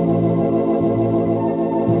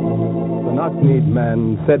 The knock-kneed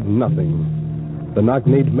man said nothing. The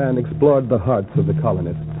knock-kneed man explored the hearts of the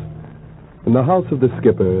colonists. In the house of the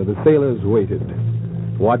skipper, the sailors waited.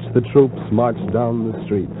 Watched the troops march down the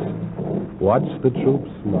streets. Watched the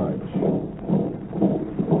troops march.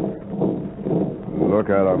 Look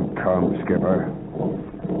at them come, Skipper.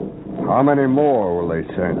 How many more will they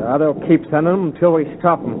send? They'll keep sending them until we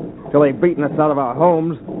stop them, till they've beaten us out of our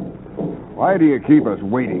homes. Why do you keep us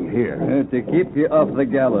waiting here? To keep you off the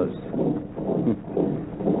gallows.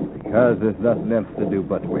 Because there's nothing else to do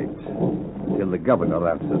but wait till the governor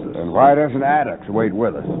answers us. And why doesn't Attucks wait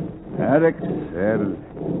with us? Attucks? Well,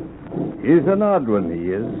 he's an odd one,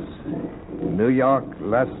 he is. In New York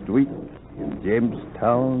last week, in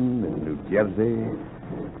Jamestown, in New Jersey.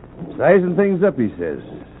 Sizing things up, he says.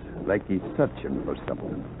 Like he's searching for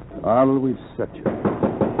something. Always searching.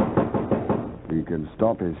 We can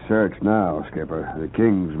stop his search now, Skipper. The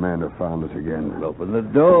king's men have found us again. Well, open the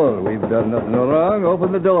door. We've done nothing wrong.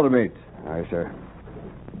 Open the door, mate. Aye, sir.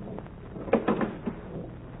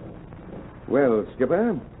 Well,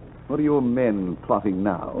 Skipper, what are your men plotting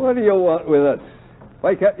now? What do you want with us?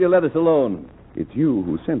 Why can't you let us alone? It's you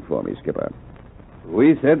who sent for me, Skipper.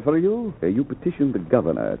 We sent for you? You petitioned the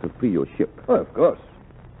governor to free your ship. Oh, of course.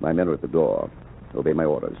 My men are at the door. Obey my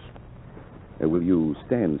orders. Will you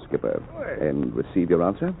stand, Skipper, and receive your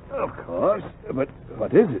answer? Of course. But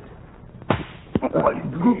what is it?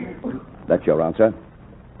 That's your answer.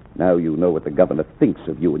 Now you know what the governor thinks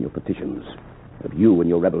of you and your petitions. Of you and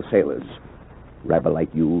your rebel sailors. Rabble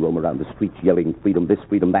like you roam around the streets yelling freedom this,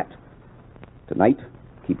 freedom that. Tonight,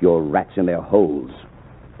 keep your rats in their holes,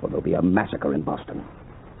 or there'll be a massacre in Boston.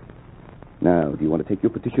 Now, do you want to take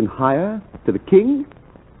your petition higher, to the king?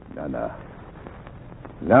 No.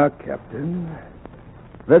 Now, Captain,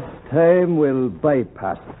 this time we'll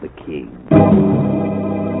bypass the king.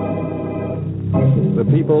 The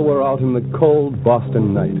people were out in the cold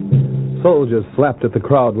Boston night. Soldiers slapped at the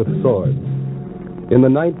crowd with swords. In the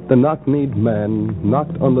night, the knock-kneed man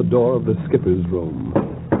knocked on the door of the skipper's room.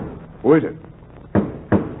 Who is it?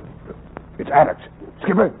 It's Attucks.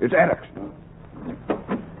 Skipper, it's Attucks.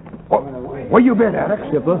 Where you been, Attucks?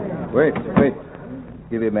 Skipper? Wait.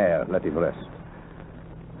 Give him air. Let him rest.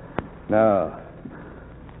 Now,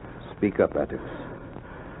 speak up, Attucks.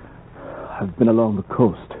 I've been along the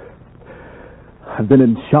coast. I've been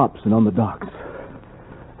in shops and on the docks.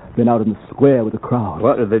 I've been out in the square with the crowd.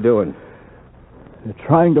 What are they doing? They're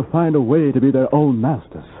trying to find a way to be their own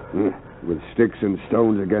masters. With sticks and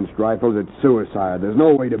stones against rifles, it's suicide. There's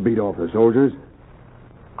no way to beat off the soldiers.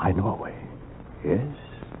 I know a way.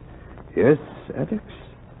 Yes, Attucks?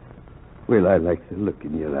 Well, I like the look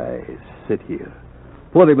in your eyes. Sit here.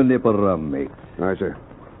 Pour him a nip of rum, mate. Aye, sir.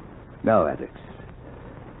 Now, Attucks,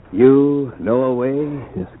 you know a way?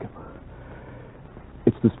 Yes, Skipper.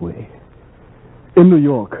 It's this way. In New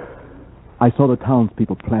York, I saw the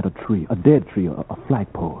townspeople plant a tree, a dead tree, a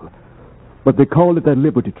flagpole. But they called it their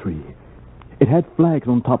liberty tree. It had flags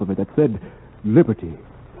on top of it that said liberty,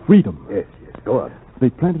 freedom. Yes, go on. They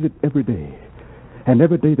planted it every day. And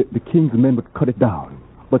every day the king's men would cut it down.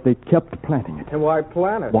 But they kept planting it. And why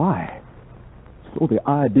plant it? Why? So the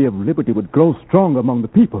idea of liberty would grow strong among the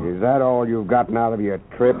people. Is that all you've gotten out of your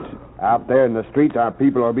trips? Out there in the streets, our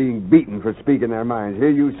people are being beaten for speaking their minds. Here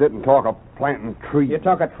you sit and talk of planting trees. You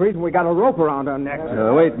talk of trees and we got a rope around our necks.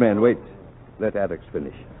 Wait, man, wait. Let Attucks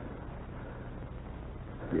finish.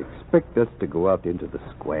 You expect us to go out into the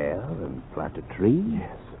square and plant a tree?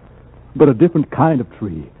 Yes. But a different kind of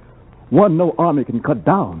tree. One no army can cut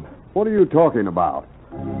down. What are you talking about?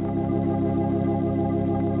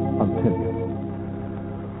 I'll tell you.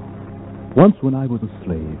 Once when I was a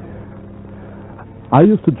slave, I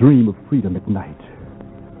used to dream of freedom at night.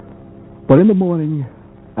 But in the morning,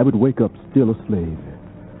 I would wake up still a slave.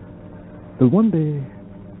 Till one day,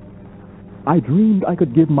 I dreamed I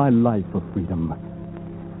could give my life for freedom.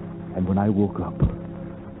 And when I woke up,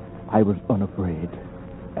 I was unafraid,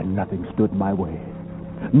 and nothing stood in my way.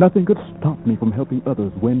 Nothing could stop me from helping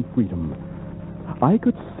others win freedom. I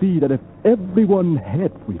could see that if everyone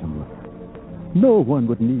had freedom, no one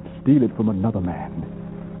would need to steal it from another man.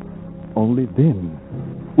 Only then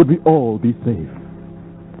would we all be safe.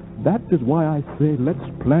 That is why I say let's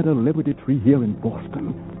plant a liberty tree here in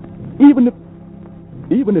Boston.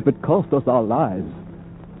 Even if it costs us our lives.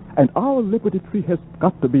 And our liberty tree has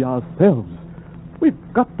got to be ourselves. We've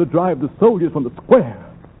got to drive the soldiers from the square.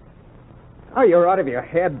 Oh, you're out of your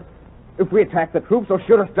head. If we attack the troops, they'll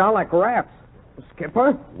shoot us down like rats.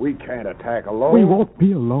 Skipper? We can't attack alone. We won't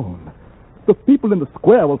be alone. The people in the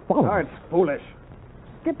square will follow us. It's foolish.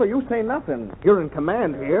 Skipper, you say nothing. You're in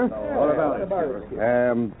command here. What about it, Skipper?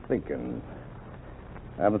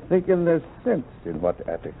 I'm thinking there's sense in what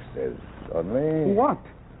Attic says. Only... What?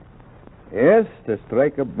 Yes, to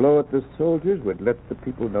strike a blow at the soldiers would let the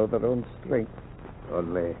people know their own strength.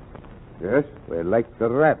 Only... Yes? We're like the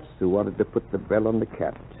rats who wanted to put the bell on the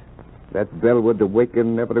cat. That bell would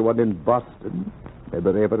awaken everyone in Boston,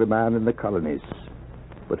 every man in the colonies.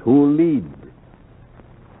 But who'll lead?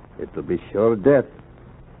 It'll be sure death.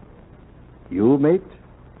 You, mate?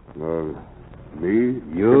 Me?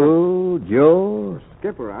 You, Joe?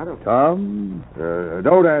 Skipper, I don't... Tom?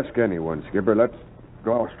 Don't ask anyone, Skipper. Let's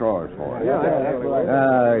draw straws for it.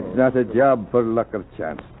 It's not a job for luck or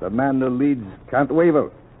chance. The man who leads can't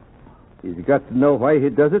waver. He's got to know why he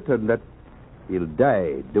does it and that he'll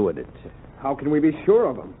die doing it. How can we be sure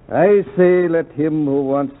of him? I say let him who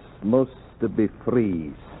wants most to be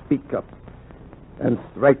free speak up and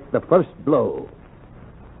strike the first blow.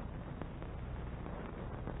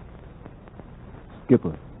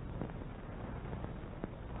 Skipper,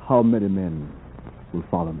 how many men will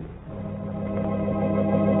follow me?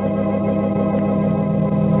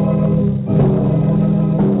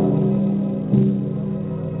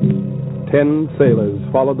 Ten sailors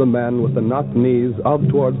followed the man with the knocked knees out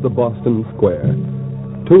towards the Boston Square.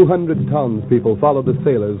 200 townspeople followed the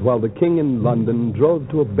sailors while the king in London drove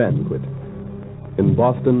to a banquet. In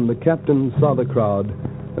Boston, the captain saw the crowd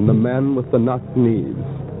and the man with the knocked knees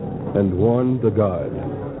and warned the guard.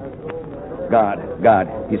 Guard,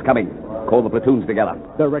 he's coming. Call the platoons together.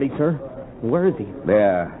 They're ready, sir. Where is he?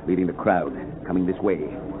 There, leading the crowd. Coming this way.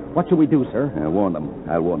 What should we do, sir? Warn them.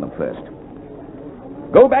 I'll warn them first.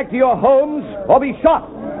 Go back to your homes or be shot.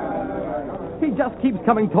 He just keeps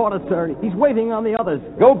coming toward us, sir. He's waiting on the others.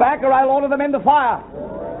 Go back or I'll order the men to fire.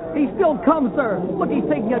 He still comes, sir. Look, he's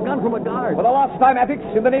taking a gun from a guard. For the last time, Attic,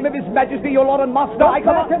 in the name of His Majesty, your Lord and Master, I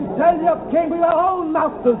come... I can tell you, King, we are all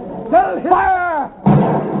masters. Tell him... Fire!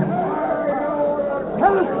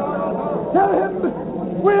 Tell him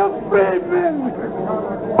we are free men.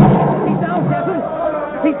 He's down, Captain.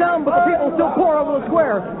 He's down, but the people still pour over the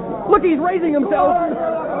square. Look, he's raising himself.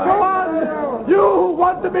 Go on. You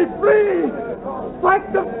want to be free.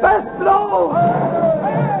 Strike the best blow.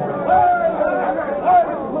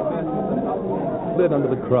 Slid under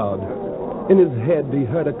the crowd. In his head, he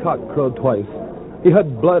heard a cock crow twice. He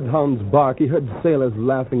heard bloodhounds bark. He heard sailors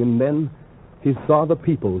laughing, and then he saw the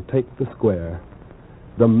people take the square.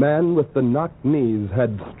 The man with the knocked knees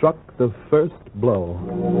had struck the first blow.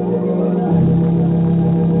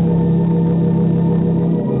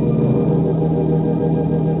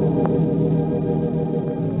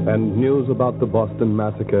 And news about the Boston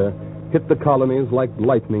Massacre hit the colonies like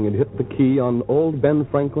lightning. It hit the key on old Ben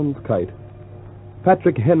Franklin's kite.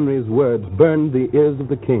 Patrick Henry's words burned the ears of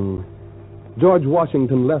the king. George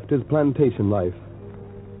Washington left his plantation life.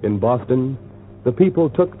 In Boston, the people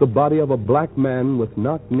took the body of a black man with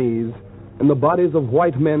knocked knees and the bodies of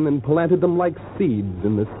white men and planted them like seeds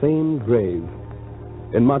in the same grave.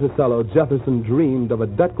 In Monticello, Jefferson dreamed of a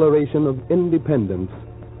Declaration of Independence.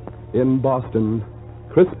 In Boston,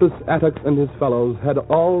 Crispus Attucks and his fellows had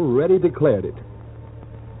already declared it.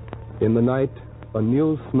 In the night, a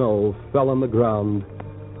new snow fell on the ground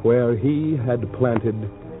where he had planted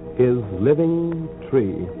his living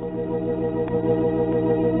tree.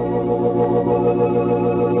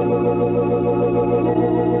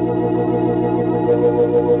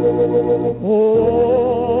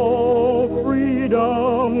 Oh,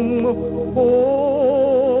 freedom,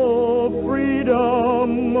 oh,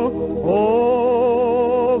 freedom,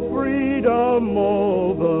 oh, freedom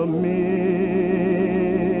over me.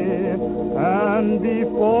 And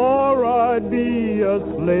before I'd be a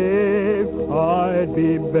slave, I'd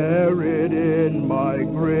be buried in my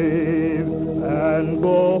grave and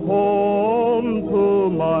go home to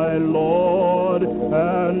my Lord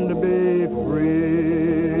and be free.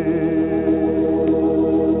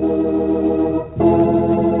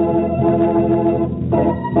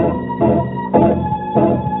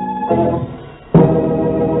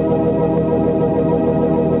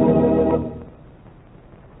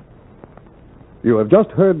 You have just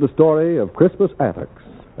heard the story of Crispus Attucks,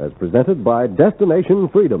 as presented by Destination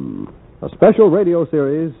Freedom, a special radio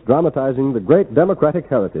series dramatizing the great democratic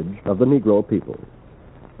heritage of the Negro people.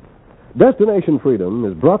 Destination Freedom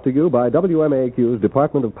is brought to you by WMAQ's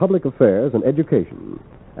Department of Public Affairs and Education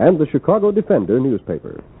and the Chicago Defender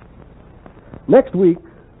newspaper. Next week,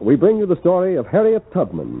 we bring you the story of Harriet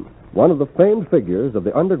Tubman, one of the famed figures of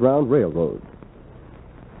the Underground Railroad.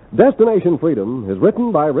 Destination Freedom is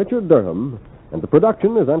written by Richard Durham, and the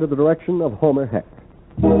production is under the direction of Homer Heck.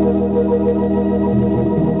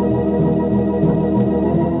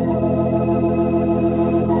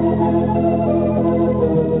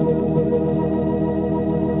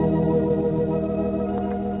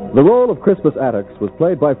 The role of Crispus Attucks was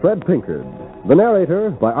played by Fred Pinkard, the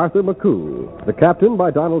narrator by Arthur McCoo, the captain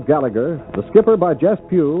by Donald Gallagher, the skipper by Jess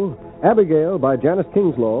Pugh, Abigail by Janice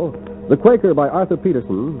Kingslow, the Quaker by Arthur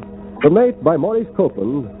Peterson, the mate by Maurice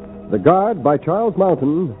Copeland, the guard by Charles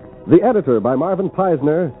Mountain, the editor by Marvin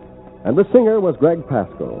Peisner, and the singer was Greg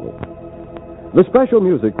Pascoe. The special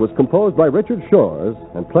music was composed by Richard Shores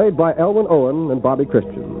and played by Elwyn Owen and Bobby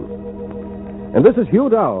Christian. And this is Hugh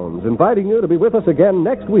Downs inviting you to be with us again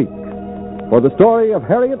next week for the story of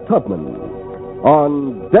Harriet Tubman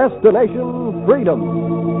on Destination Freedom.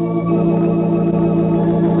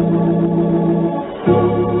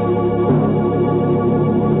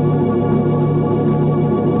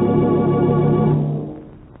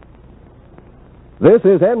 This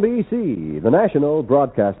is NBC, the National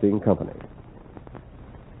Broadcasting Company.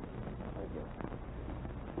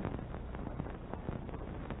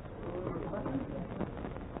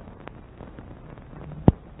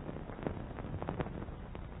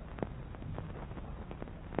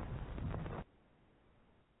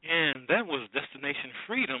 And that was Destination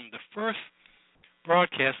Freedom, the first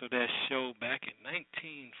broadcast of that show back in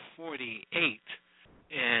 1948.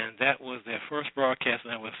 And that was their first broadcast,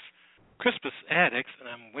 and that was Crispus Attucks. And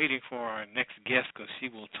I'm waiting for our next guest because she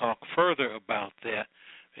will talk further about that.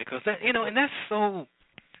 Because that, and that's so,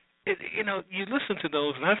 you listen to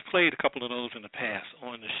those, and I've played a couple of those in the past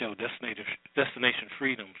on the show, Destination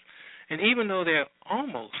Freedoms. And even though they're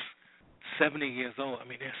almost 70 years old, I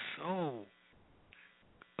mean, they're so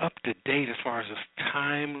up to date as far as it's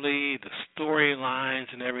timely, the storylines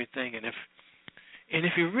and everything. And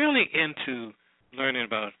if you're really into learning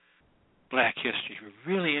about Black history, if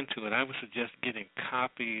you're really into it, I would suggest getting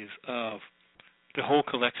copies of the whole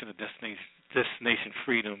collection of Destination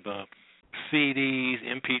Freedom, CDs,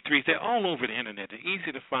 MP3s. They're all over the internet. They're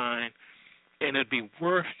easy to find, and it'd be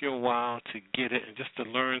worth your while to get it and just to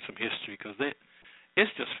learn some history, because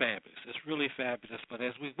it's just fabulous. It's really fabulous. But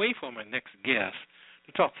as we wait for my next guest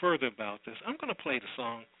to talk further about this, I'm going to play the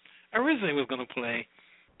song I originally was going to play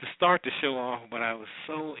to start the show off, but I was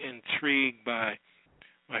so intrigued by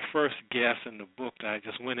my first guest in the book that I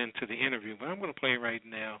just went into the interview. But I'm going to play it right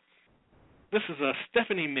now. This is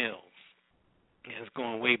Stephanie Mills. It's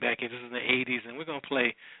going way back in. This is in the 80s, and we're going to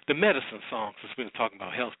play the medicine song since we're talking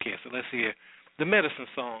about health care. So let's hear the medicine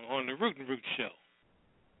song on the Root and Root Show.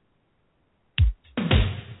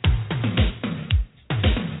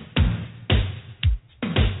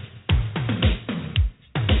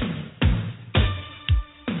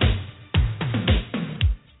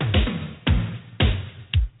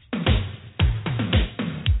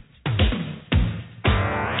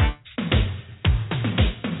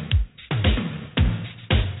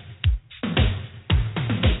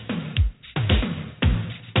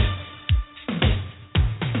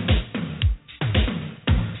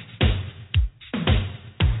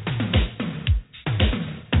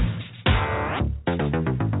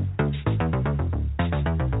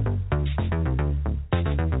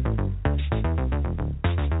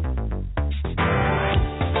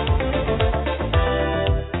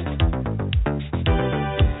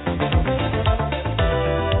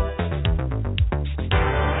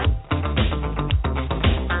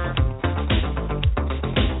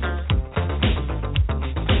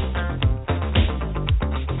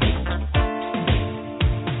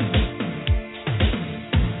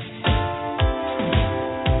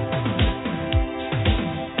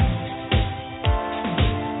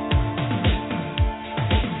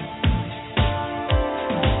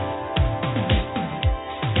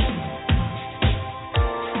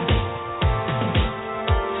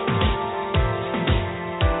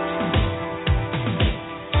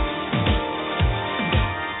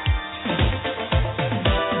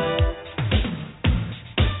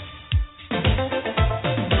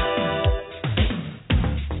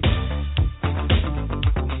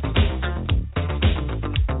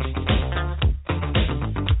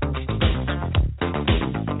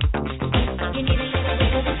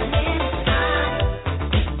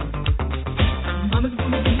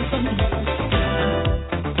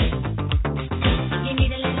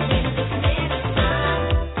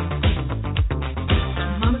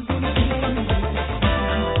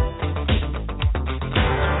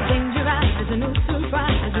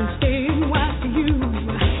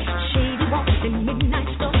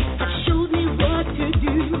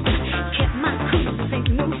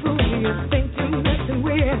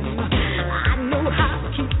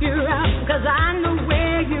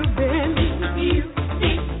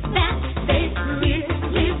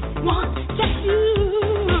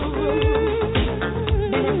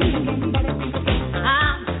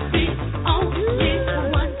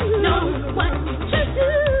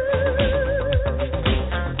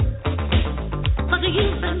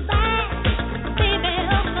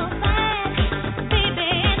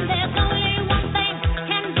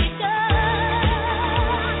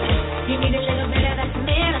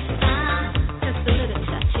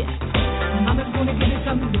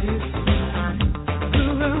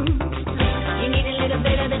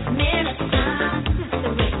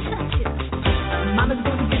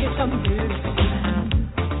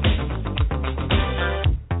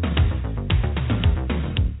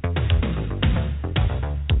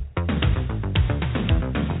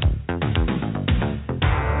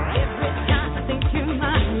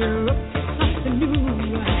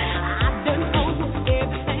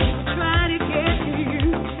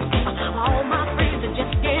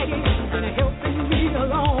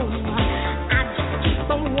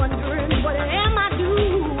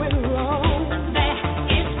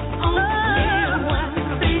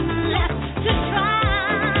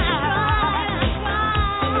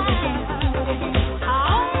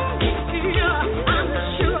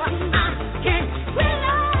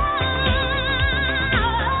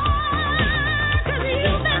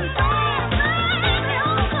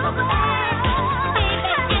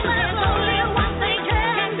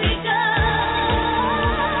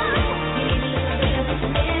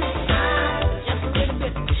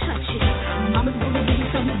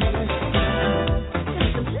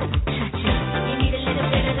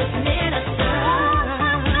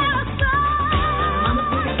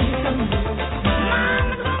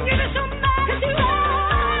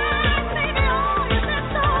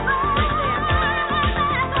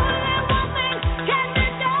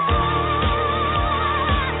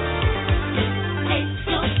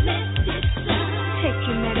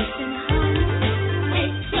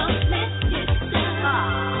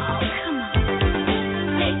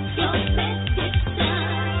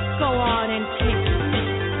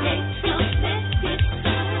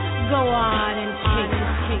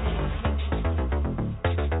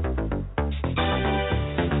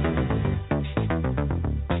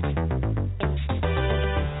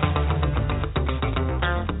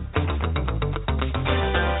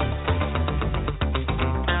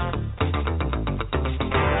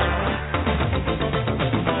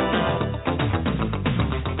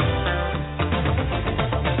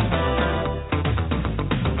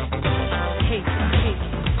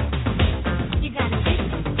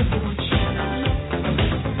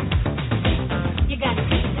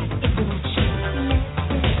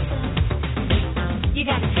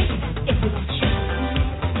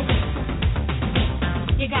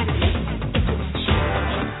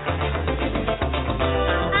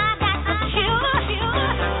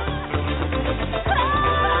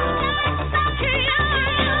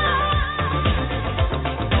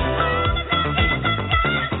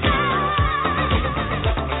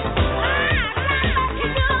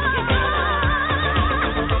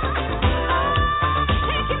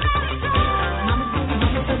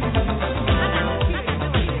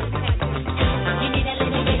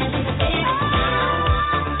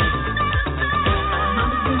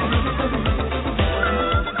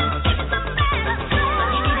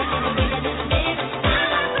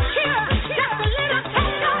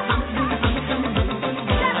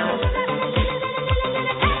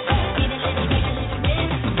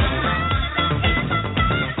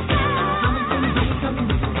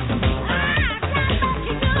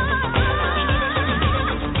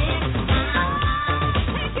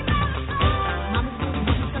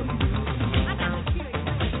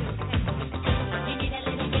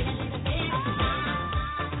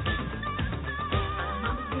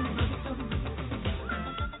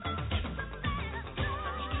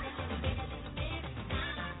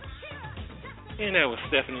 And that was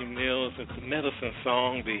Stephanie Mills. It's a medicine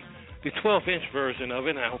song, the 12-inch version of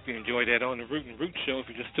it. And I hope you enjoyed that on the Root and Root Show. If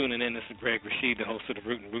you're just tuning in, this is Greg Rashid, the host of the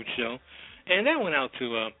Root and Root Show. And that went out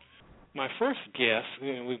to my first guest.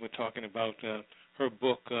 We were talking about her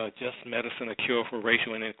book, Just Medicine, A Cure for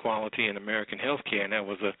Racial Inequality in American Healthcare. And that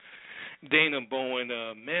was Dayna Bowen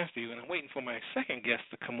Matthew. And I'm waiting for my second guest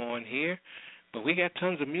to come on here. But we got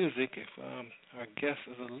tons of music. If our guest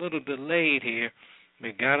is a little delayed here,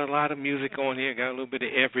 we got a lot of music on here, got a little bit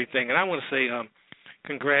of everything. And I want to say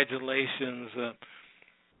congratulations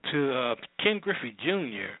to Ken Griffey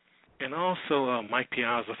Jr. and also Mike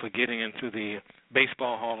Piazza for getting into the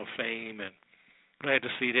Baseball Hall of Fame. And glad to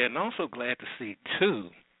see that. And also glad to see, too,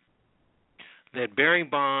 that Barry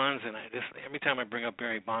Bonds, and every time I bring up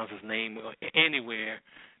Barry Bonds' name anywhere,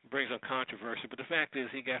 it brings up controversy. But the fact is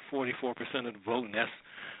he got 44% of the vote, and that's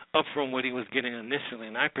up from what he was getting initially.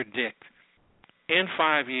 And I predict in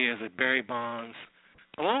 5 years that Barry Bonds,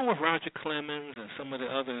 along with Roger Clemens and some of the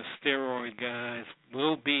other steroid guys,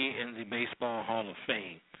 will be in the Baseball Hall of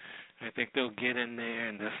Fame. I think they'll get in there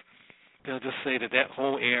and they'll just say that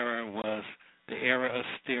whole era was the era of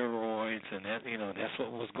steroids, and that that's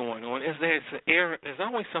what was going on. There's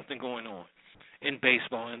always something going on in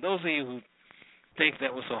baseball. And those of you who think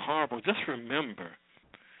that was so horrible, just remember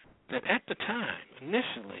that at the time,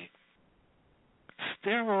 initially,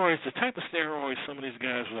 steroids, the type of steroids some of these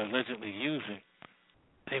guys were allegedly using,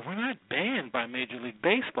 they were not banned by Major League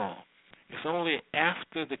Baseball. It's only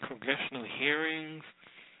after the congressional hearings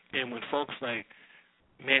and when folks like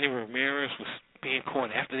Manny Ramirez was being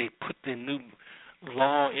caught, after they put the new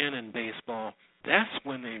law in baseball, that's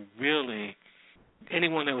when they really,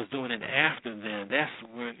 anyone that was doing it after then, that's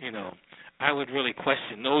when, I would really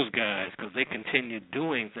question those guys because they continued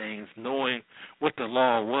doing things knowing what the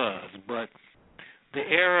law was. But the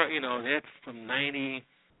era, that's from 90,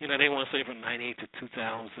 they want to say from 98 to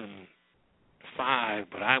 2005,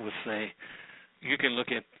 but I would say you can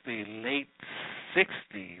look at the late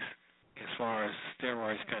 60s as far as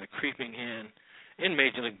steroids kind of creeping in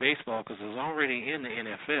Major League Baseball because it was already in the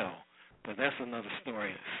NFL, but that's another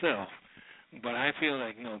story in itself. But I feel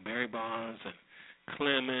like, Barry Bonds and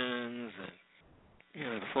Clemens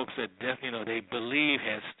and, the folks that, they believe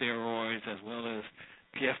had steroids, as well as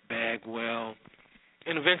Jeff Bagwell,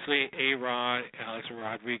 and eventually A-Rod, Alex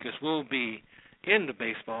Rodriguez, will be in the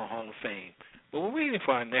Baseball Hall of Fame. But we're waiting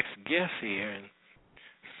for our next guest here, and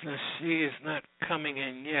since she is not coming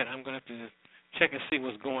in yet, I'm going to have to check and see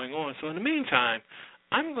what's going on. So in the meantime,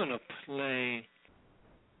 I'm going to play,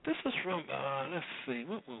 this is from, let's see,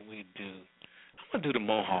 what will we do? I'm going to do the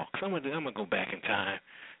Mohawks. I'm going to go back in time.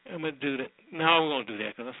 I'm going to do that. No, we won't do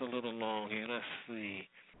that because that's a little long here. Let's see.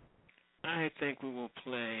 I think we will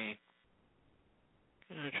play,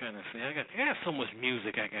 I'm trying to see. I got so much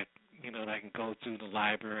music I got, that I can go through the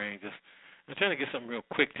library and just, I'm trying to get something real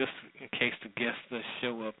quick just in case the guests does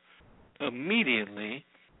show up immediately.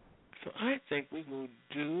 So I think we will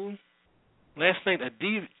do, last thing, a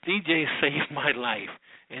DJ Saved My Life.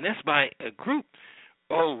 And that's by a group,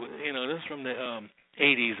 this is from the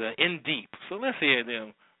 80s, In Deep. So let's hear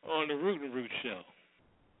them on the Root and Root Show.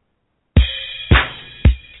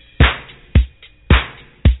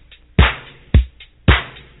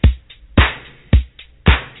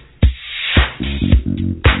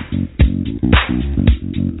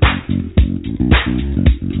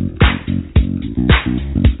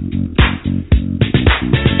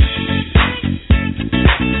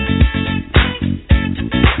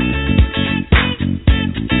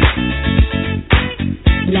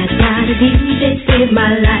 Saved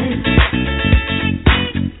my life.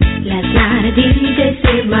 Last night a DJ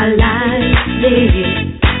saved my life,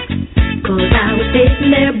 yeah. 'Cause I was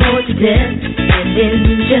sitting there bored to death, and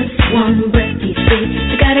in just one breath he said,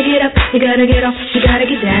 you gotta get up, you gotta get off, you gotta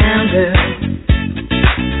get down, girl.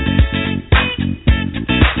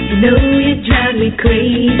 You know you drive me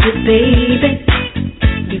crazy, baby.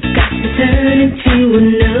 You've got to turn into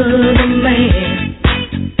another man.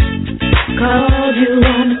 Called you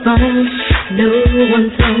on the phone, no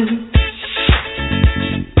one's home.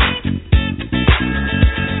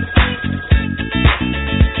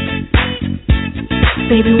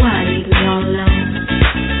 Baby, why leave me all alone?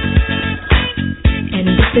 And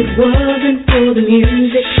if it wasn't for the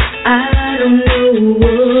music, I don't know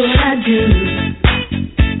what I'd do.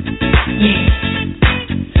 Yeah.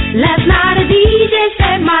 Last night a DJ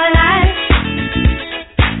saved my life.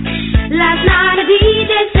 Last night a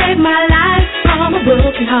DJ saved my life from a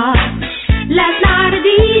broken heart. Last night a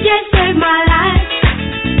DJ saved my life.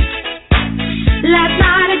 Last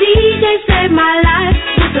night a DJ saved my life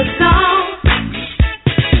with a song.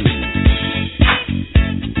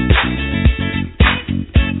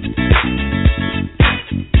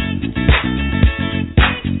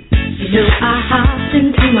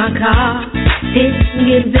 my car, didn't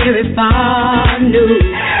get very far, no.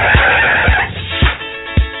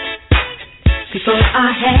 Before I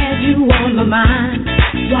had you on my mind,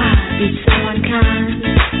 why be so unkind?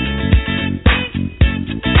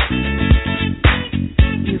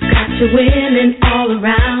 You've got your women all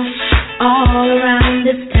around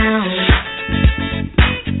this town.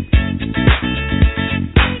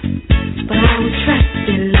 But I was trapped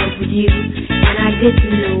in love with you, and I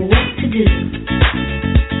didn't know what to do.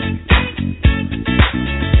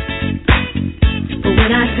 But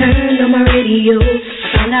when I turned on my radio, I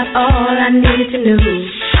found out all I needed to know.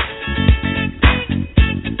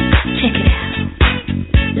 Check it out.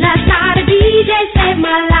 Last night a DJ saved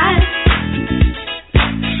my life.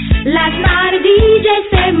 Last night a DJ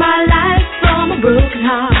saved my life from a broken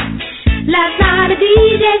heart. Last night a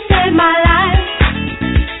DJ saved my life.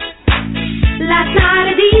 Last night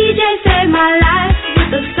a DJ saved my life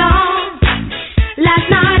with a song. Last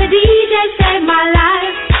night a DJ saved my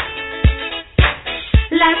life.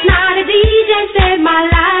 Last night a DJ saved my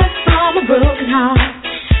life from a broken heart.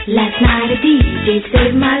 Last night a DJ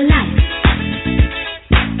saved my life.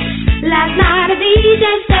 Last night a DJ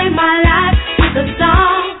saved my life with a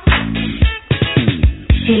song.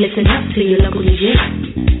 Hey, listen up to your local DJ.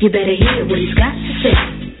 You better hear what he's got to say.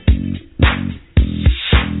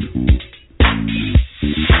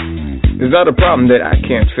 There's not a problem that I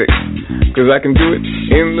can't fix, 'cause I can do it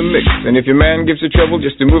in the mix. And if your man gives you trouble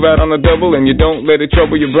just to move out on the double, and you don't let it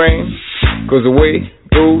trouble your brain, 'cause away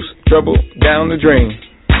goes trouble down the drain.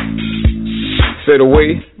 Said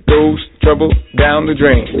away goes trouble down the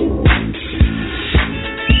drain.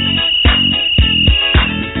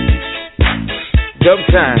 Dub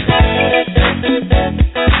time.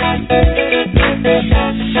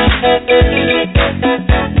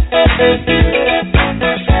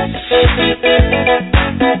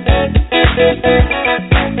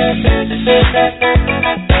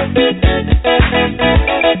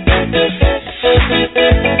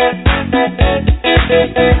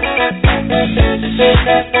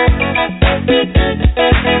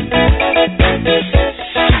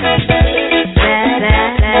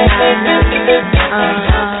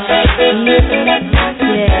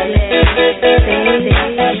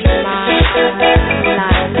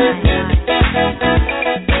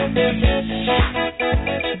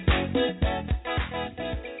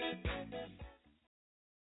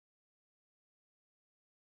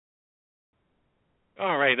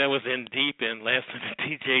 All right, that was In Deep, and last time the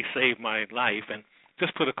DJ saved my life, and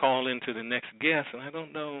just put a call into the next guest, and I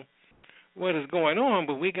don't know what is going on,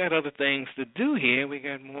 but we got other things to do here. We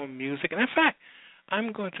got more music, and in fact,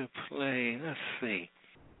 I'm going to play, let's see,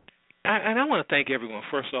 and I want to thank everyone,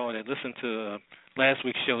 first of all, that listened to last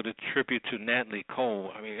week's show, the tribute to Natalie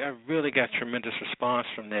Cole. I mean, I really got tremendous response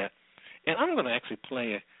from that, and I'm going to actually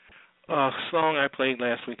play a song I played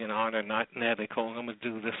last week in honor of Natalie Cole. I'm going to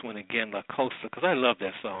do this one again, La Costa, because I love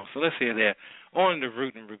that song. So let's hear that on the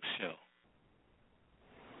Root and Roots show.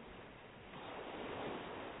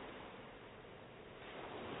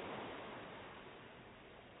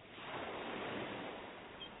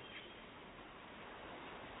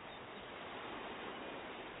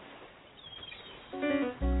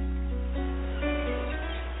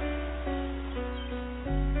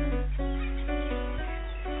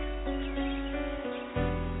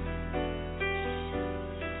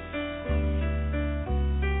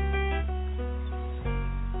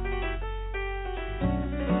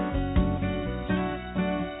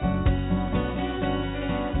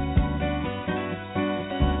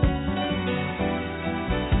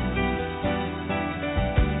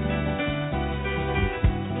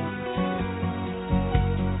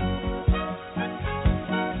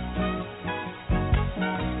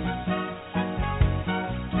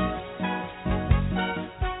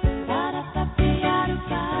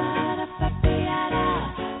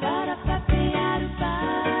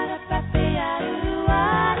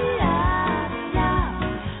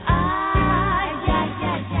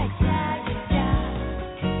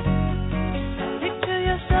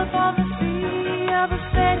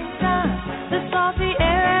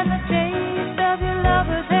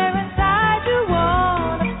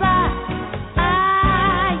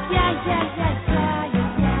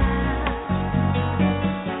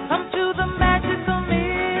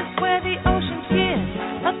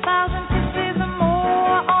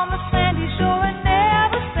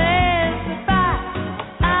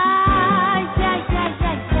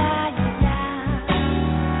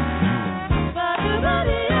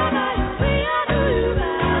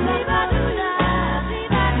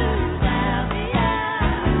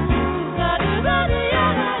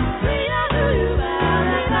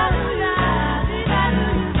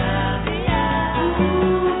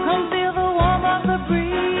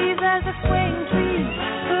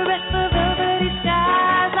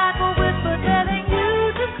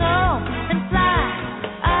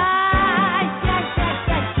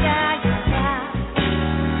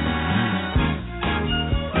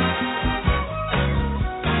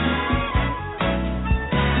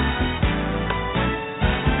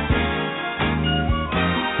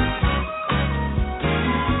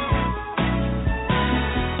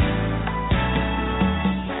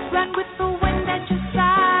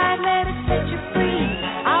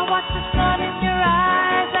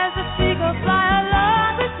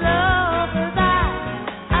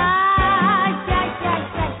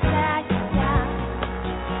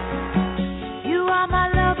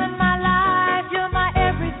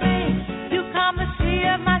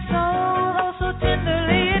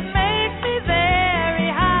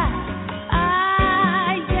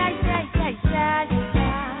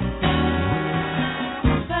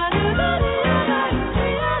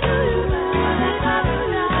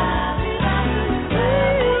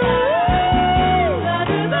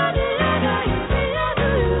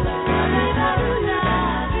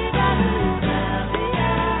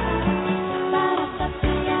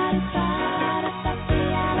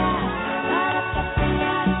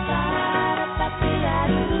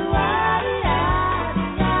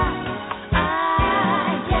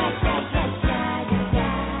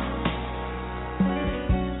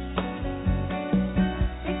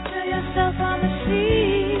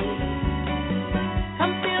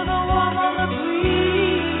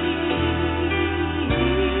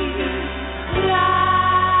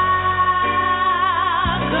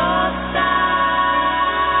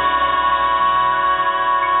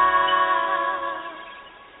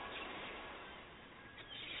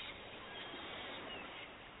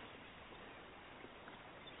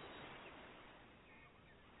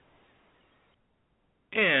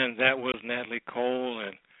 and that was Natalie Cole.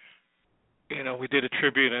 And, you know, we did a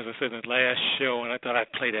tribute, as I said, in the last show, and I thought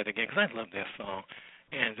I'd play that again because I love that song.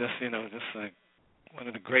 And just, you know, just one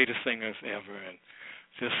of the greatest singers ever, and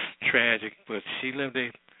just tragic. But she lived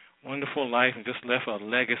a wonderful life and just left a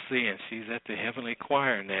legacy, and she's at the Heavenly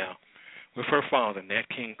Choir now with her father, Nat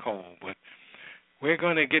King Cole. But we're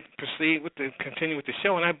going to continue with the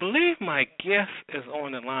show, and I believe my guest is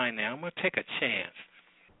on the line now. I'm going to take a chance.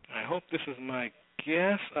 I hope this is my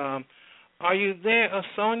guest. Are you there,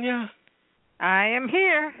 Sonja? I am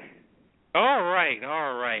here. All right.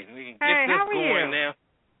 We can get this going now.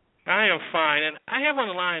 I am fine, and I have on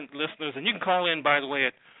the line listeners, and you can call in, by the way,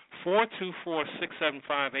 at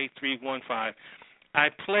 424-675-8315. I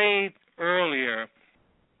played earlier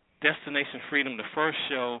Destination Freedom, the first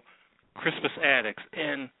show, Crispus Attucks,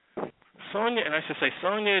 and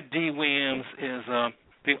Sonja D. Williams is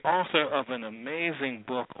the author of an amazing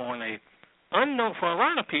book on a unknown, for a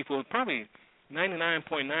lot of people, probably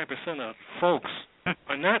 99.9% of folks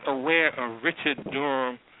are not aware of Richard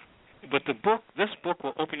Durham, but this book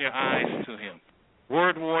will open your eyes to him.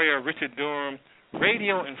 Word Warrior, Richard Durham,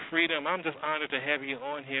 Radio and Freedom. I'm just honored to have you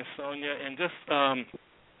on here, Sonja. And just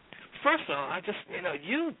first of all,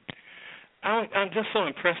 I'm just so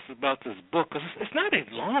impressed about this book because it's not a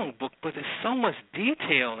long book, but there's so much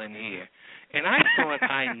detail in here. And I thought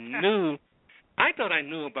I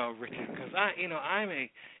knew about Richard because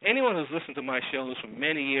anyone who's listened to my shows for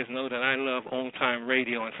many years know that I love old time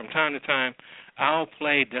radio, and from time to time I'll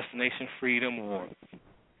play Destination Freedom or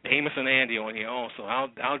Amos and Andy on here also.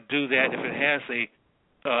 I'll do that if it has a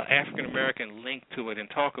African American link to it and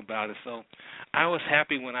talk about it. So I was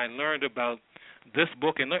happy when I learned about this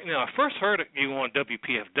book, and I first heard of you on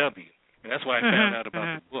WPFW, and that's why I found out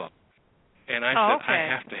about the book. And I said, okay, I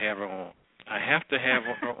have to have her on. I have to have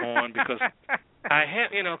her on because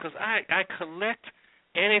I collect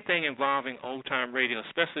anything involving old time radio,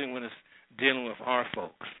 especially when it's dealing with our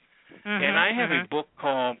folks. And I have a book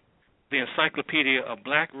called The Encyclopedia of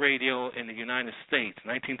Black Radio in the United States,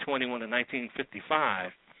 1921 to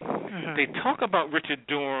 1955. They talk about Richard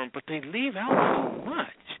Durham, but they leave out so much.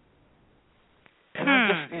 And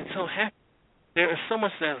I'm just so happy. There is so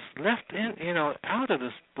much that's left out of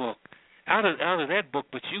this book, out of that book,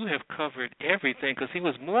 but you have covered everything because he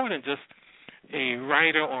was more than just a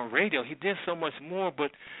writer on radio. He did so much more.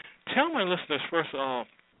 But tell my listeners, first of all,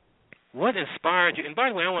 what inspired you? And by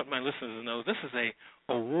the way, I want my listeners to know this is a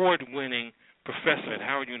award-winning professor at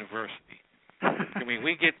Howard University. I mean,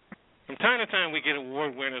 from time to time we get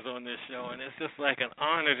award winners on this show, and it's just like an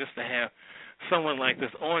honor just to have someone like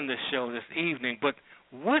this on this show this evening. But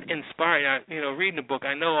what inspired you? Reading the book,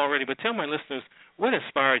 I know already, but tell my listeners what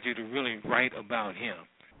inspired you to really write about him.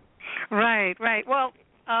 Right. Well,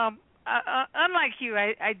 unlike you,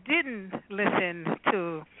 I didn't listen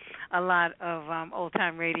to a lot of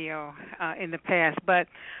old-time radio in the past, but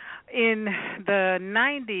in the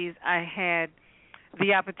 90s I had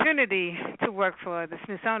the opportunity to work for the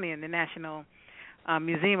Smithsonian, the National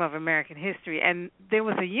Museum of American History, and there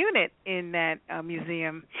was a unit in that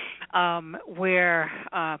museum where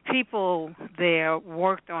people there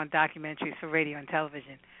worked on documentaries for radio and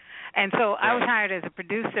television. And so I was hired as a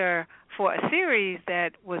producer for a series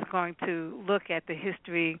that was going to look at the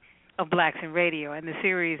history of blacks in radio, and the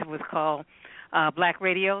series was called Black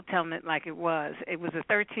Radio, Telling It Like It Was. It was a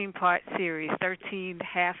 13-part series, 13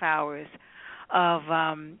 half hours of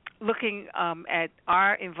looking at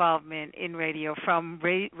our involvement in radio from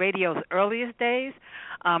radio's earliest days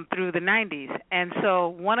through the 90s. And so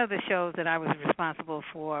one of the shows that I was responsible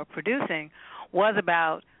for producing was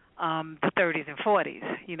about the 30s and 40s,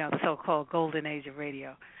 the so-called golden age of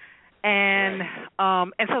radio. And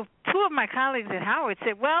so two of my colleagues at Howard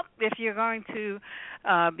said, well, if you're going to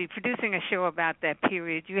be producing a show about that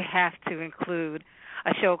period, you have to include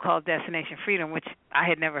a show called Destination Freedom, which I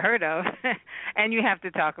had never heard of, and you have to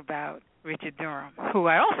talk about Richard Durham, who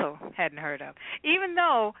I also hadn't heard of. Even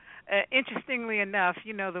though, interestingly enough,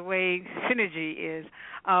 the way synergy is,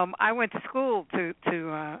 I went to school to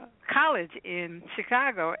college in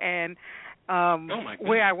Chicago, and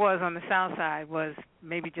where I was on the South Side was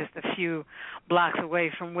maybe just a few blocks away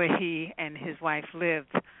from where he and his wife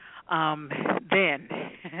lived then.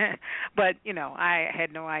 But, I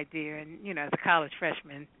had no idea. And, as a college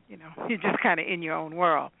freshman, you're just kind of in your own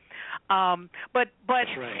world. But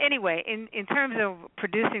anyway, in terms of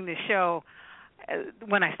producing the show,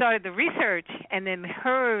 when I started the research and then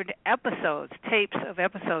heard tapes of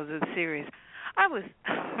episodes of the series, I was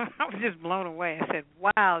just blown away. I said,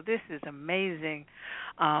 wow, this is amazing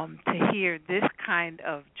to hear this kind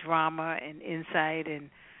of drama and insight and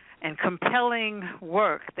and compelling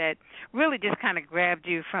work that really just kind of grabbed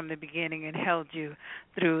you from the beginning and held you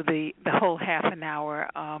through the whole half an hour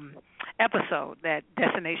episode that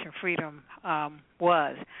Destination Freedom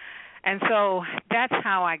was. And so that's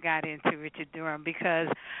how I got into Richard Durham, because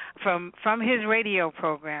from his radio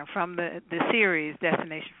program, from the series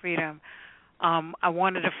Destination Freedom, I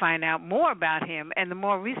wanted to find out more about him. And the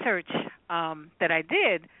more research that I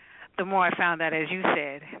did, the more I found out, as you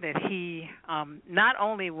said, that he not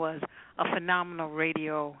only was a phenomenal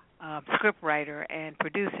radio scriptwriter and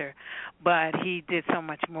producer, but he did so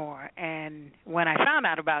much more. And when I found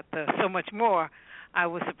out about the so much more, I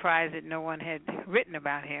was surprised that no one had written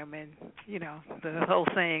about him. And, you know, the whole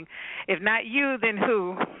saying, if not you, then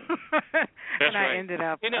who? And I ended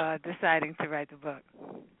up deciding to write the book.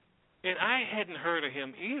 And I hadn't heard of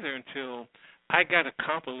him either until I got a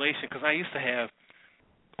compilation, because I used to have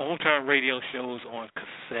old-time radio shows on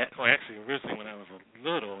cassette, or actually originally when I was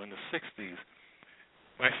little in the 60s.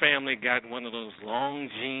 My family got one of those long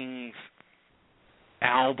jeans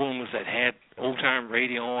albums that had old-time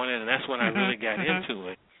radio on it, and that's when I really got into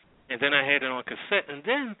it. And then I had it on cassette. And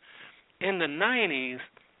then in the 90s,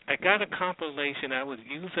 I got a compilation I would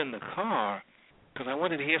use in the car because I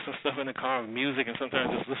wanted to hear some stuff in the car, music, and sometimes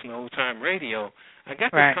just listen to old-time radio. I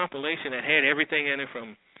got this compilation that had everything in it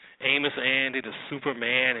from Amos and Andy to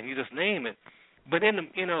Superman, and you just name it. But in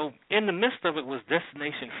the midst of it was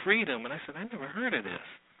Destination Freedom, and I said, I never heard of this.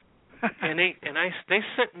 and they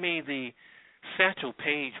sent me the Satchel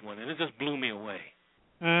Paige one, and it just blew me away.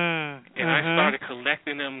 And I started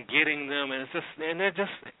collecting them, getting them, and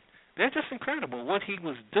they're just incredible what he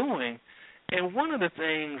was doing. And one of the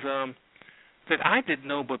things that I didn't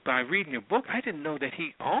know, but by reading your book, I didn't know that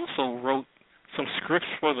he also wrote some scripts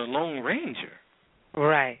for the Lone Ranger.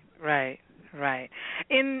 Right.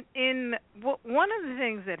 In one of the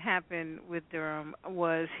things that happened with Durham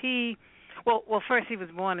was first he was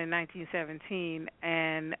born in 1917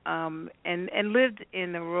 and lived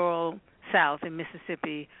in the rural South in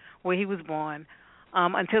Mississippi, where he was born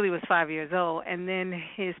until he was 5 years old. And then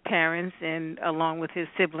his parents, and along with his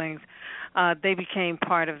siblings, they became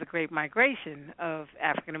part of the Great Migration of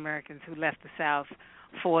African Americans who left the South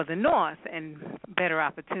for the North and better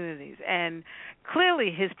opportunities. And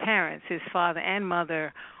clearly his parents, his father and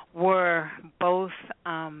mother, were both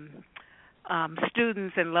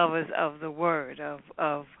students and lovers of the word,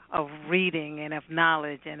 of reading and of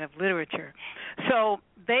knowledge and of literature. So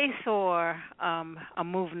they saw a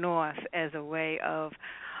move north as a way of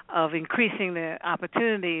increasing the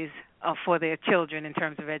opportunities for their children in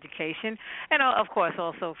terms of education, and of course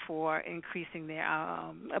also for increasing their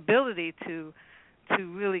ability to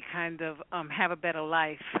really kind of have a better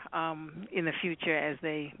life in the future as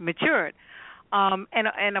they matured.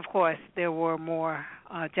 And of course, there were more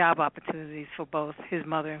job opportunities for both his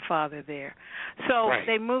mother and father there. So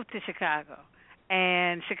they moved to Chicago,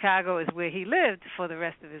 and Chicago is where he lived for the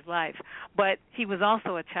rest of his life. But he was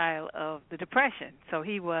also a child of the Depression, so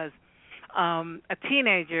he was a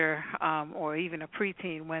teenager or even a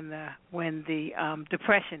preteen when the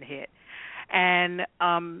Depression hit. And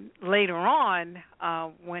later on,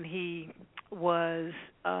 when he was,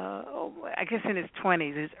 I guess in his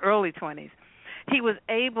 20s, his early 20s, he was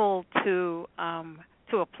able to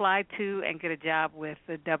apply to and get a job with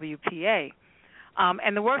the WPA.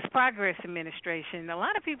 And the Works Progress Administration, a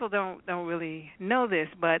lot of people don't really know this,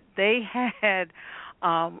 but they had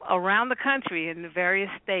around the country in the various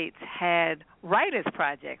states had writers'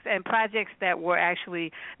 projects, and projects that were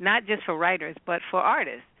actually not just for writers but for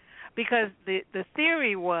artists. Because the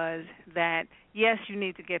theory was that, yes, you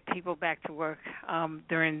need to get people back to work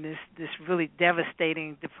during this really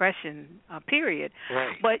devastating Depression period,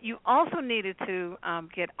 but you also needed to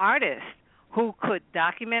get artists who could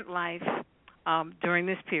document life during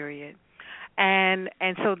this period. And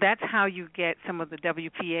so that's how you get some of the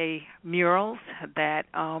WPA murals that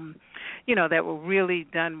that were really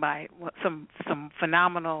done by some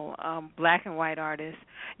phenomenal black and white artists.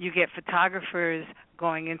 You get photographers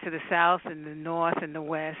going into the South and the North and the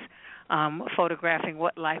West, photographing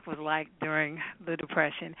what life was like during the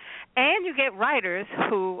Depression. And you get writers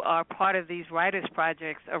who are part of these writers'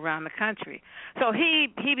 projects around the country. So he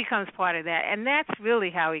becomes part of that, and that's really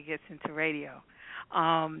how he gets into radio.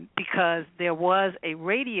 Because there was a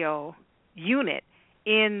radio unit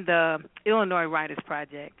in the Illinois Writers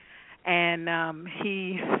Project, and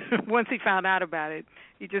he once he found out about it,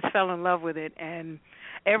 he just fell in love with it. And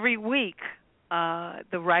every week,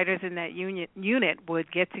 the writers in that unit would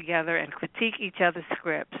get together and critique each other's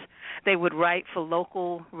scripts. They would write for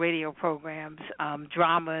local radio programs,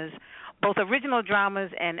 dramas, both original dramas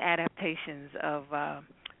and adaptations of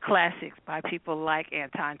classics by people like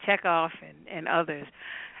Anton Chekhov and others.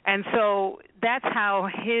 And so that's how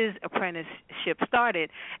his apprenticeship started.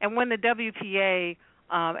 And when the WPA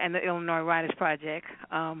and the Illinois Writers Project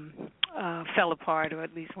fell apart, or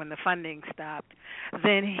at least when the funding stopped,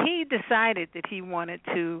 then he decided that he wanted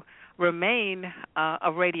to remain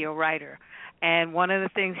a radio writer. And one of the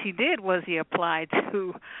things he did was he applied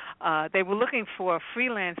to, they were looking for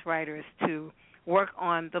freelance writers to work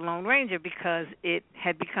on The Lone Ranger because it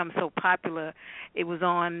had become so popular. It was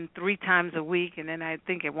on 3 times a week, and then I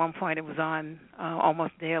think at one point it was on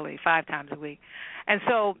almost daily, 5 times a week. And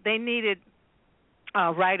so they needed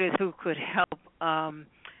writers who could help,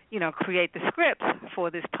 create the scripts for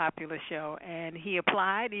this popular show. And he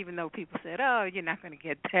applied, even though people said, "Oh, you're not going to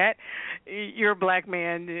get that. You're a black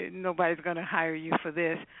man. Nobody's going to hire you for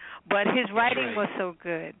this." But his writing was so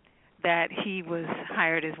good that he was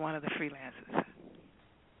hired as one of the freelancers.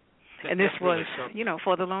 And this was,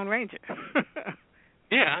 for The Lone Ranger.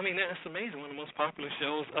 Yeah, I mean, that's amazing. One of the most popular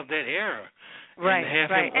shows of that era. Right,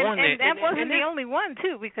 right. And that wasn't the and only one,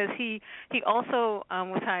 too, because he also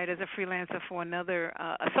was hired as a freelancer for another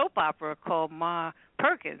a soap opera called Ma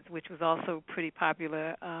Perkins, which was also pretty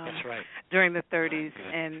popular during the 30s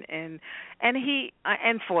and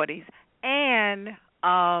 40s. And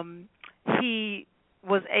he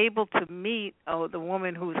was able to meet the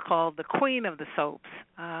woman who was called the Queen of the Soaps.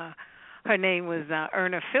 Her name was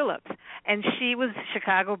Erna Phillips, and she was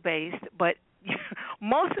Chicago-based, but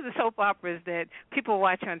most of the soap operas that people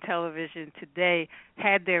watch on television today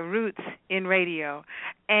had their roots in radio.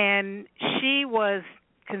 And she was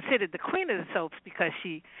considered the queen of the soaps because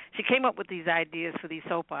she came up with these ideas for these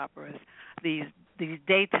soap operas, these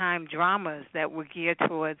daytime dramas that were geared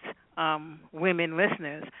towards women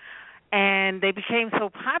listeners. And they became so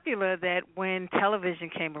popular that when television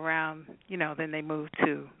came around, then they moved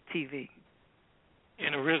to TV.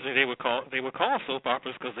 And originally they were called soap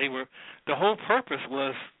operas because the whole purpose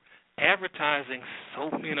was advertising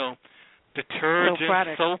soap,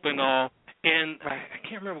 detergent, soap and all. And I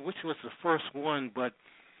can't remember which was the first one, but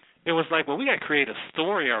it was like, well, we got to create a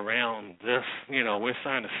story around this. We're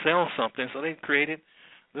trying to sell something, so they created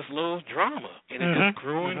this little drama, and it just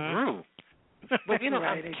grew and grew. But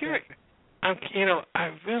I'm curious. I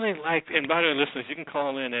really like, and by the way, listeners, you can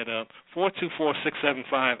call in at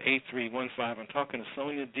 424-675-8315. I'm talking to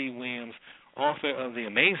Sonja D. Williams, author of the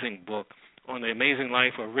amazing book on the amazing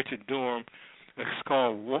life of Richard Durham. It's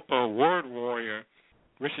called Word Warrior,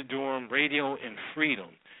 Richard Durham, Radio and Freedom.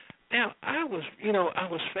 Now, I was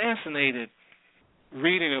fascinated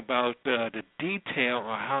reading about the detail of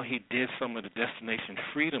how he did some of the Destination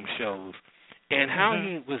Freedom shows and how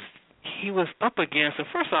he was up against, and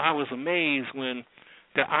first of all, I was amazed when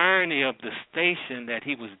the irony of the station that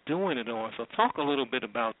he was doing it on. So talk a little bit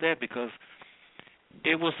about that, because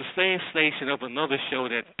it was the same station of another show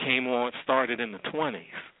that came on, started in the 20s.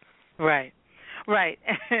 Right.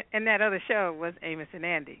 And that other show was Amos and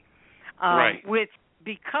Andy. Which,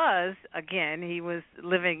 because, again, he was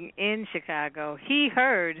living in Chicago, he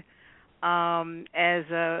heard as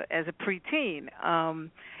a preteen.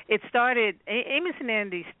 It started, Amos and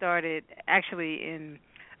Andy started actually in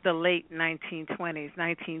the late 1920s,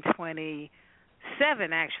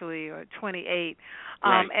 1927 actually, or 28.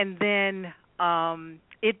 And then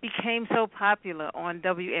it became so popular on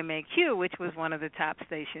WMAQ, which was one of the top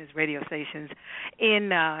stations, radio stations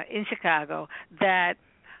in Chicago, that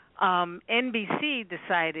NBC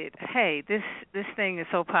decided, hey, this thing is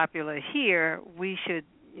so popular here, we should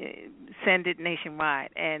send it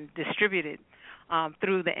nationwide and distribute it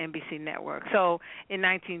through the NBC network. So in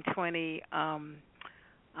 28,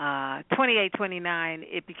 29,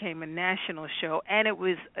 it became a national show, and it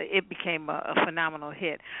became a phenomenal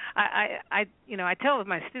hit. I tell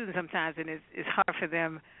my students sometimes, and it's hard for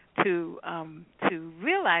them to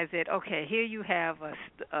realize that, okay, here you have a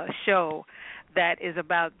show that is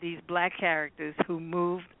about these black characters who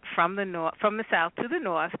moved from the south to the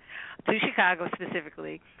north, to Chicago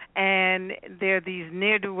specifically, and they're these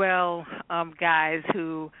ne'er-do-well guys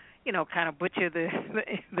who kind of butcher the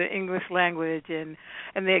English language, and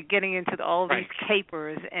they're getting into all these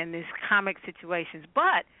capers and these comic situations,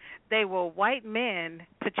 but they were white men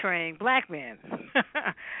portraying black men.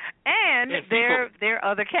 And there are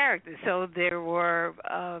other characters. So there were,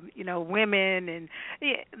 women, and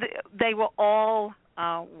they were all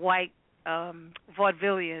white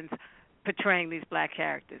vaudevillians portraying these black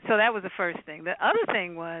characters. So that was the first thing. The other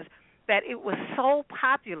thing was that it was so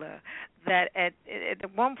popular that at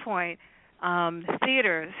one point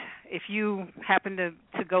theaters, if you happen to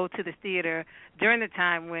go to the theater during the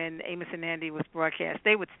time when Amos and Andy was broadcast,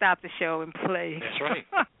 they would stop the show and play. That's right.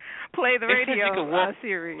 play the they radio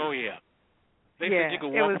series. Oh yeah. They said you could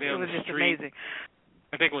walk down it was the just street. Amazing.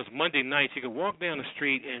 I think it was Monday nights. You could walk down the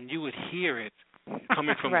street and you would hear it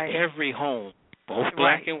coming from every home, both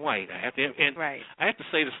black and white. I have to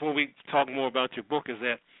say this before we talk more about your book, is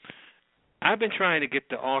that I've been trying to get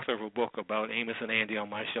the author of a book about Amos and Andy on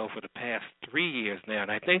my show for the past 3 years now,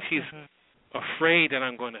 and I think she's afraid that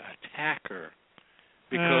I'm going to attack her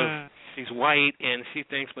because she's white and she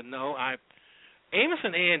thinks, but no, Amos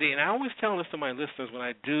and Andy, and I always tell this to my listeners when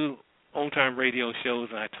I do old-time radio shows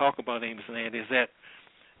and I talk about Amos and Andy, is that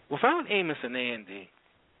without Amos and Andy,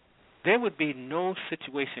 there would be no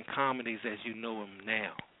situation comedies as you know them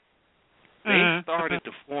now. They started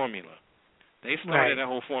the formula. They started that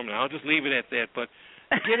whole formula. I'll just leave it at that. But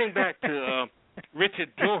getting back to Richard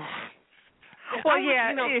Durham,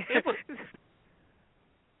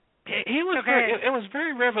 it was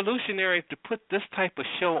very revolutionary to put this type of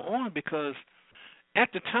show on because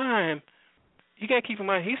at the time, you got to keep in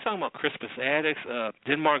mind, he's talking about Crispus Attucks,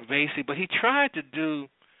 Denmark Vesey, but he tried to do,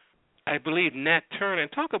 I believe, Nat Turner.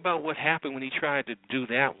 And talk about what happened when he tried to do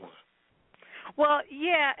that one. Well,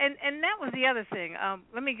 yeah, and that was the other thing.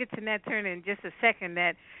 Let me get to Nat Turner in just a second.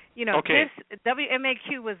 That this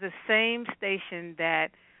WMAQ was the same station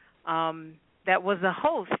that was the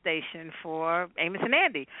host station for Amos and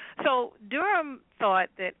Andy. So Durham thought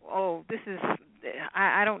that, this is.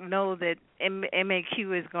 I don't know that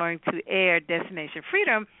MAQ is going to air Destination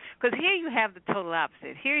Freedom, because here you have the total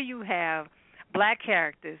opposite. Here you have black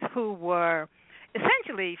characters who were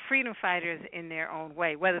essentially freedom fighters in their own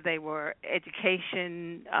way, whether they were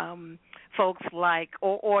education folks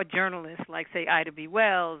or journalists like, say, Ida B.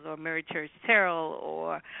 Wells or Mary Church Terrell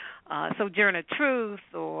or Sojourner Truth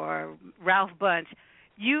or Ralph Bunche.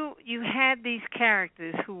 You had these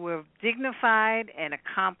characters who were dignified and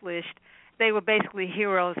accomplished. They were basically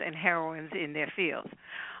heroes and heroines in their fields.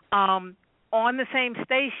 On the same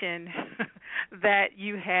station that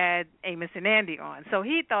you had Amos and Andy on. So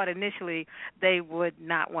he thought initially they would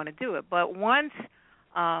not want to do it. But once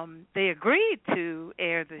they agreed to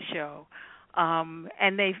air the show,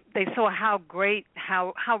 and they saw how great,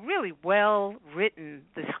 how really well written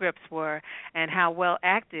the scripts were and how well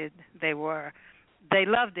acted they were, they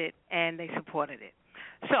loved it and they supported it.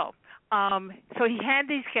 So he had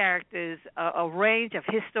these characters, a range of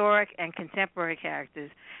historic and contemporary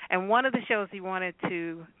characters, and one of the shows he wanted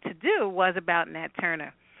to do was about Nat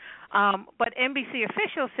Turner. But NBC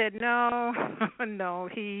officials said no,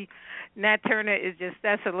 Nat Turner is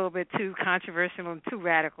that's a little bit too controversial and too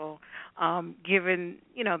radical, given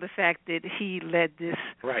the fact that he led this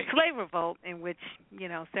slave revolt in which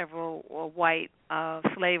several white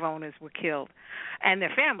slave owners were killed, and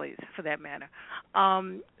their families for that matter.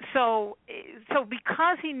 So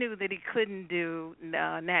because he knew that he couldn't do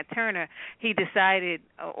Nat Turner, he decided,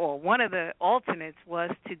 or one of the alternates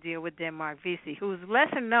was to deal with Denmark Vesey, who was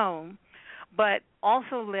lesser known, but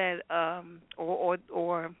also led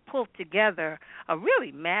or pulled together a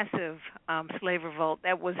really massive slave revolt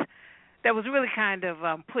that was really kind of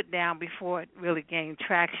put down before it really gained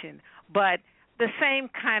traction. But the same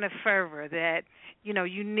kind of fervor that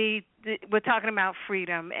you need. We're talking about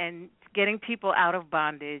freedom and getting people out of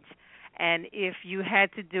bondage. And if you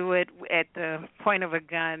had to do it at the point of a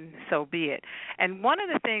gun, so be it. And one of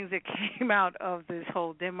the things that came out of this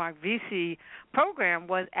whole Denmark Vesey program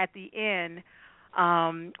was at the end,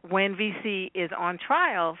 when Vesey is on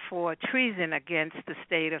trial for treason against the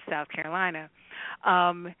state of South Carolina,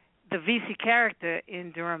 the Vesey character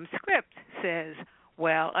in Durham's script says,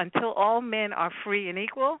 well, until all men are free and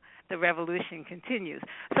equal, the revolution continues.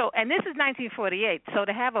 So, and this is 1948. So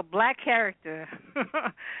to have a black character,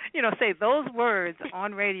 say those words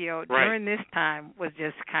on radio during this time was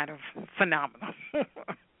just kind of phenomenal.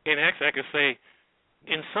 And actually, I could say,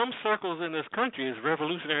 in some circles in this country, it's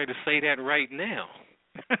revolutionary to say that right now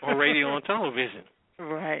on radio and television.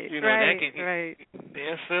 Right.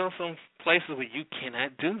 There's still some places where you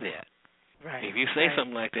cannot do that. Right. If you say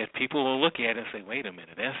something like that, people will look at it and say, wait a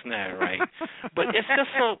minute, that's not right. But it's just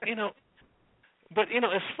so, but,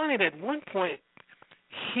 it's funny that at one point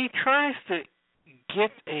he tries to get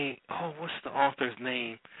what's the author's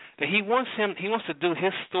name? That he wants to do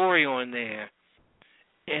his story on there,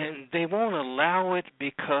 and they won't allow it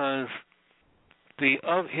because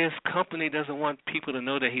his company doesn't want people to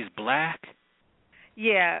know that he's black.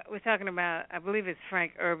 Yeah, we're talking about, I believe it's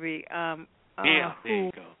Frank Irby. There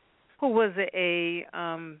you go. Who was a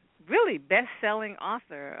really best-selling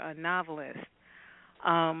author, a novelist.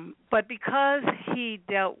 But because he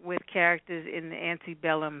dealt with characters in the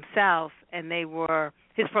antebellum South, and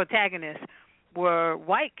his protagonists were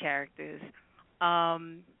white characters,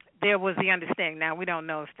 there was the understanding. Now, we don't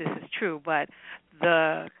know if this is true, but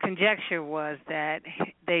the conjecture was that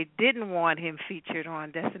they didn't want him featured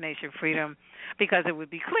on Destination Freedom because it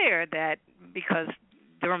would be clear that because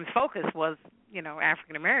Durham's focus was,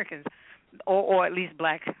 African Americans or at least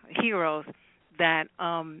black heroes, that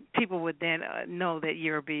people would then know that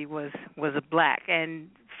Yerby was a black. And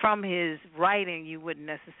from his writing, you wouldn't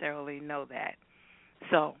necessarily know that.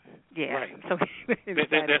 So, yeah. Right. So he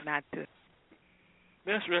decided not to.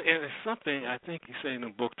 That's really, and it's something I think you say in the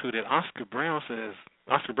book too that Oscar Brown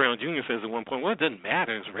Jr. says at one point, well, it doesn't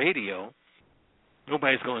matter, it's radio.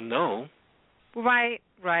 Nobody's going to know. Right,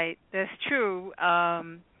 that's true.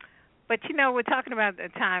 But we're talking about a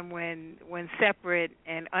time when separate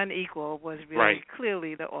and unequal was really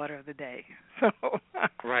clearly the order of the day. So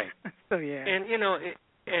right. So yeah. And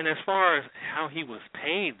and as far as how he was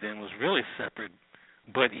paid then was really separate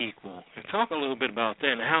but equal. And talk a little bit about that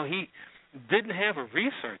and how he didn't have a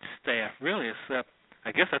research staff really except,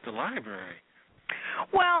 I guess, at the library.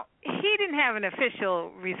 Well, he didn't have an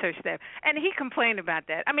official research staff, and he complained about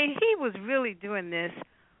that. I mean, he was really doing this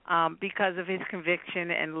because of his conviction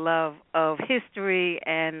and love of history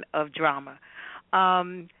and of drama.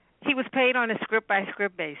 He was paid on a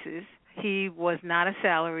script-by-script basis. He was not a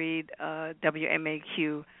salaried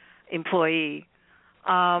WMAQ employee,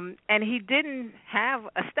 and he didn't have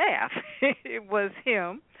a staff. It was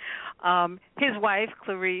him. His wife,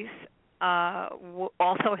 Clarice,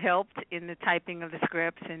 also helped in the typing of the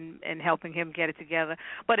scripts and helping him get it together.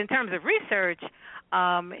 But in terms of research,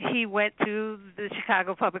 he went to the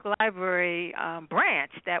Chicago Public Library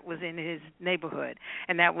branch that was in his neighborhood,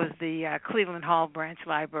 and that was the Cleveland Hall Branch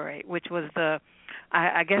Library, which was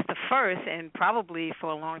I guess the first and probably for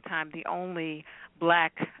a long time the only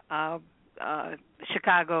black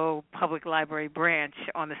Chicago Public Library branch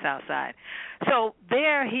on the South Side. So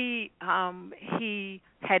there he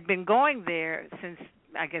had been going there since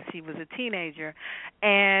I guess he was a teenager,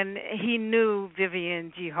 and he knew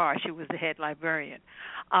Vivian G. Harsh, who was the head librarian.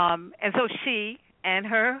 And so she and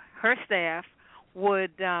her staff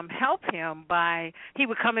would help him he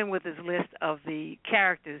would come in with his list of the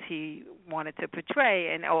characters he wanted to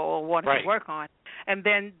portray or wanted to work on. And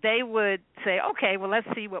then they would say, okay, well, let's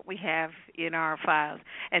see what we have in our files.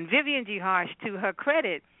 And Vivian G. Harsh, to her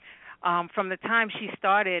credit, from the time she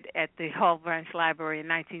started at the Hall Branch Library in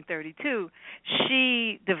 1932,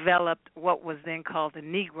 she developed what was then called the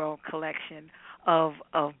Negro Collection of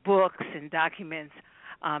books and documents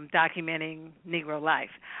documenting Negro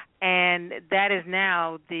life. And that is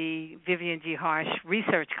now the Vivian G. Harsh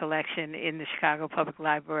Research Collection in the Chicago Public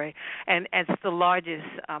Library, and it's the largest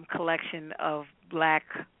collection of black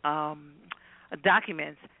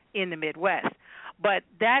documents in the Midwest. But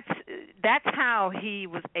that's how he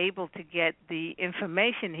was able to get the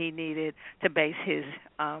information he needed to base his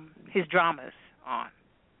dramas on.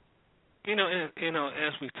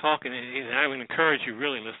 As we talk, and I would encourage you,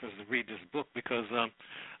 really, listeners, to read this book because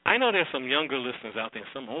I know there's some younger listeners out there,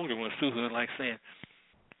 some older ones too, who are like saying,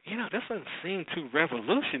 this doesn't seem too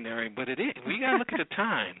revolutionary, but it is. We got to look at the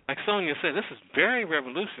time. Like Sonja said, this is very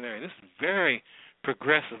revolutionary. This is very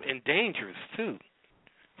progressive and dangerous too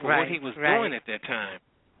for what he was doing at that time.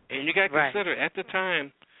 And you got to consider at the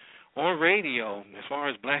time on radio, as far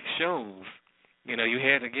as black shows, you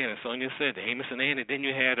had, again, as Sonja said, Amos and Andy. Then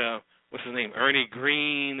you had what's his name, Ernie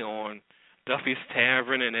Green on Duffy's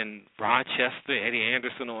Tavern, and then Rochester, Eddie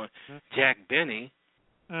Anderson on Jack Benny,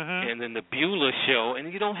 and then the Beulah Show,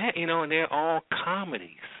 and you don't have, and they're all comedies.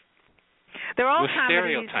 They're all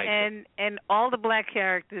comedies, and all the black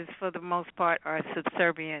characters, for the most part, are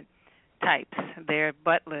subservient types. They're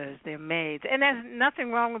butlers, they're maids, and there's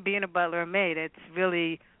nothing wrong with being a butler or maid. It's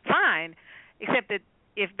really fine, except that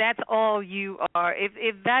if that's all you are,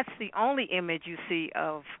 if that's the only image you see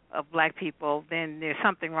of black people, then there's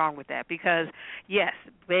something wrong with that. Because yes,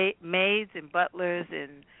 maids and butlers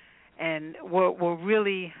and were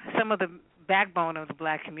really some of the backbone of the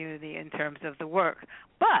black community in terms of the work.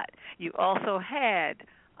 But you also had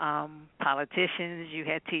politicians, you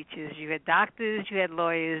had teachers, you had doctors, you had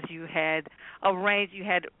lawyers, you had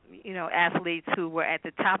athletes who were at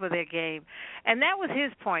the top of their game. And that was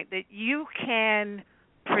his point, that you can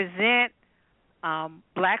present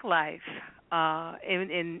black life,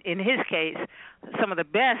 in his case, some of the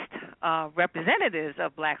best representatives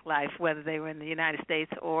of black life, whether they were in the United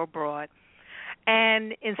States or abroad,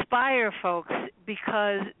 and inspire folks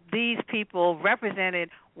because these people represented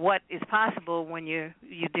what is possible when you're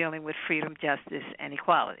dealing with freedom, justice, and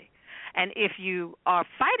equality. And if you are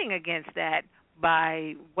fighting against that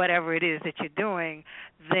by whatever it is that you're doing,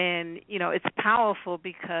 then it's powerful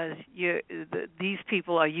because these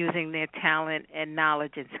people are using their talent and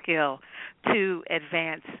knowledge and skill to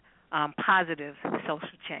advance positive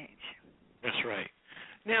social change. That's right.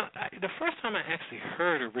 Now, the first time I actually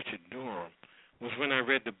heard of Richard Durham was when I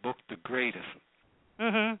read the book The Greatest.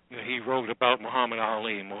 Mm-hmm. He wrote about Muhammad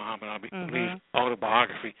Ali's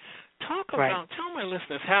autobiography. Tell my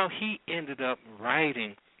listeners how he ended up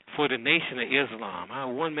writing for the Nation of Islam. How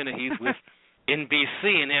 1 minute he's with NBC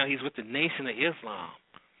and now he's with the Nation of Islam.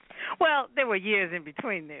 Well, there were years in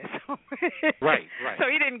between this. Right. So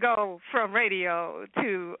he didn't go from radio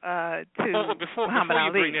to before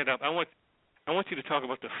you bring that up, I want you to talk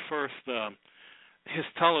about the first his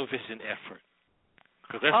television effort,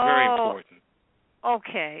 because that's very important.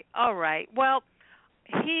 Okay, all right. Well,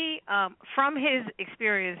 he from his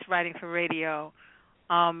experience writing for radio,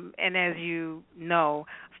 and as you know,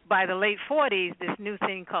 by the late 40s, this new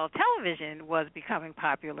thing called television was becoming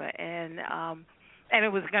popular, and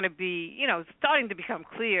it was going to be, starting to become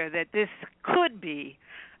clear that this could be,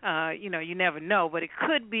 you never know, but it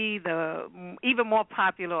could be even more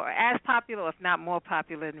popular or as popular, if not more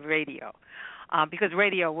popular than radio, because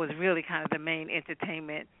radio was really kind of the main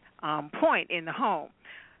entertainment point in the home.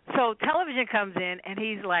 So television comes in, and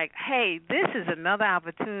he's like, hey, this is another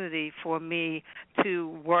opportunity for me to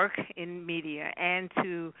work in media and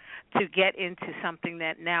to get into something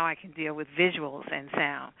that now I can deal with visuals and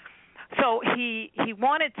sound. So he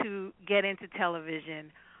wanted to get into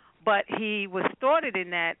television, but he was thwarted in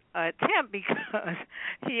that attempt because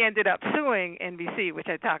he ended up suing NBC, which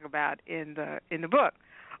I talk about in the book.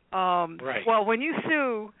 Right. Well, when you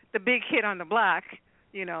sue the big kid on the block,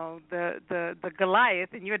 the Goliath,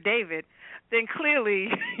 and you're David, then clearly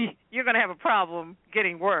you're going to have a problem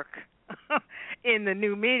getting work in the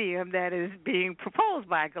new medium that is being proposed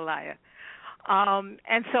by Goliath.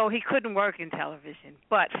 And so he couldn't work in television.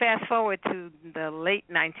 But fast forward to the late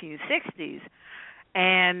 1960s,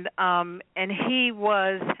 and he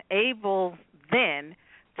was able then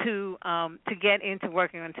to get into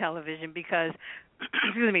working on television because,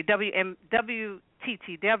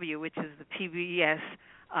 WTTW, which is the PBS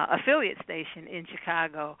affiliate station in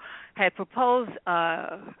Chicago, had proposed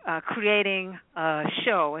creating a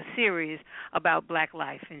series about black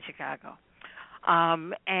life in Chicago.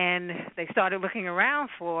 And they started looking around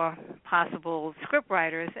for possible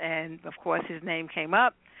scriptwriters, and of course his name came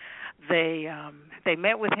up. They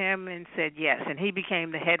met with him and said yes, and he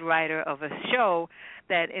became the head writer of a show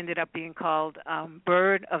that ended up being called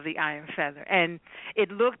Bird of the Iron Feather, and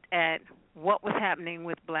it looked at what was happening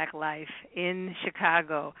with black life in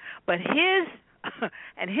Chicago. But his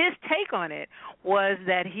take on it was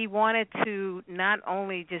that he wanted to not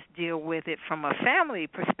only just deal with it from a family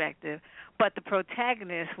perspective, but the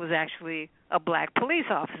protagonist was actually a black police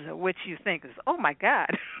officer, which you think is, oh my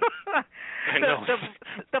God.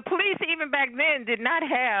 The police even back then did not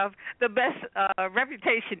have the best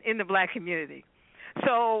reputation in the black community.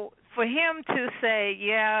 So for him to say,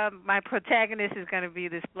 yeah, my protagonist is going to be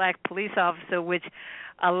this black police officer, which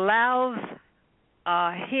allows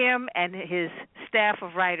him and his staff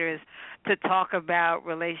of writers to talk about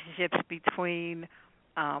relationships between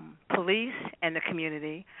police and the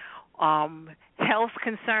community, health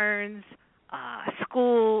concerns,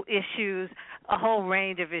 school issues, a whole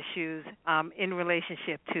range of issues in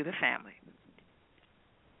relationship to the family.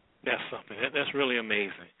 That's something. That's really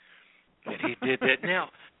amazing that he did that. Now,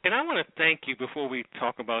 and I want to thank you, before we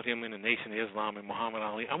talk about him in the Nation of Islam and Muhammad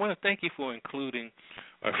Ali, I want to thank you for including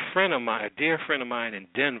a dear friend of mine in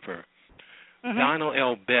Denver, Donald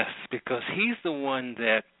L. Best, because he's the one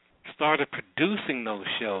that started producing those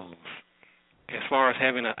shows as far as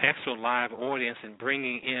having an actual live audience and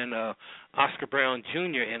bringing in Oscar Brown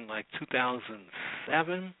Jr. in like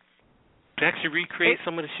 2007 to actually recreate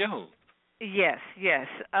some of the shows. Yes.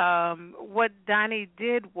 What Donnie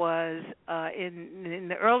did was in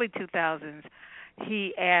the early 2000s,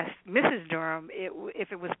 he asked Mrs. Durham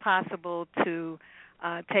if it was possible to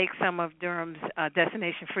take some of Durham's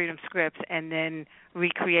Destination Freedom scripts and then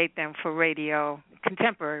recreate them for radio,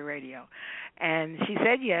 contemporary radio. And she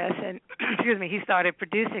said yes, and he started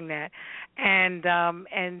producing that. And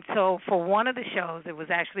so for one of the shows, it was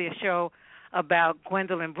actually a show about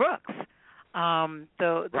Gwendolyn Brooks,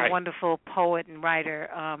 the wonderful poet and writer,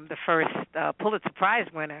 the first Pulitzer Prize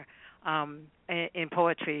winner in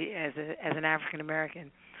poetry as an African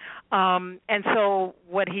American. And so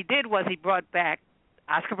what he did was he brought back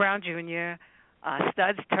Oscar Brown Jr.,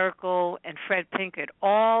 Studs Terkel, and Fred Pinkett.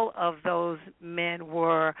 All of those men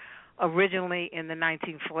were originally in the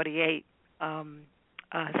 1948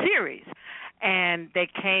 series, and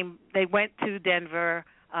they went to Denver.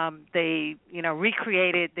 They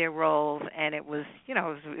recreated their roles, and it was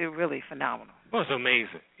really phenomenal. It was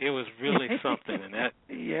amazing. It was really something, and that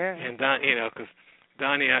and because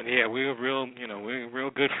Donnie, we were real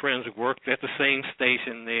good friends. We worked at the same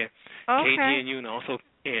station there, KGNU, and also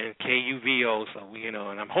in KUVO. So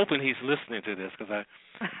and I'm hoping he's listening to this because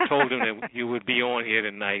I told him that you would be on here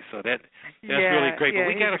tonight. So that's really great. But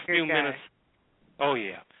we got a few minutes. Oh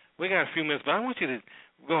yeah, we got a few minutes. But I want you to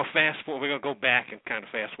go fast forward. We're gonna go back and kind of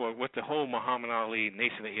fast forward with the whole Muhammad Ali,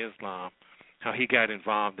 Nation of Islam, how he got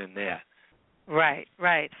involved in that. Right.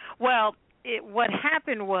 Well, what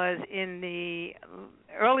happened was in the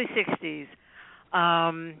early 60s,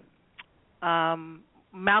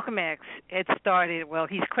 Malcolm X had started,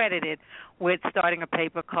 he's credited with starting a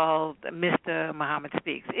paper called Mr. Muhammad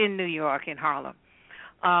Speaks in New York, in Harlem.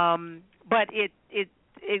 But it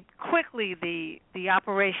quickly, the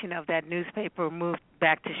operation of that newspaper moved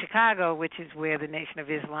back to Chicago, which is where the Nation of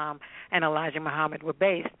Islam and Elijah Muhammad were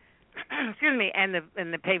based. Excuse me, and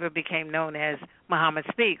the paper became known as Muhammad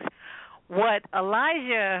Speaks. What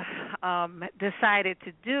Elijah decided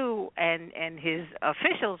to do, and his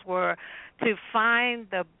officials, were to find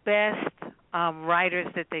the best writers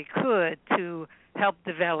that they could to help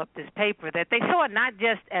develop this paper, that they saw not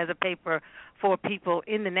just as a paper for people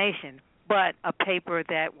in the nation, but a paper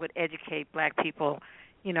that would educate black people,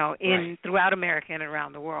 throughout America and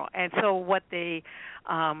around the world. And so what they,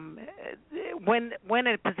 when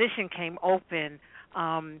a position came open,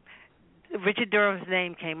 Richard Durham's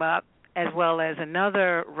name came up, as well as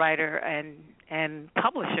another writer and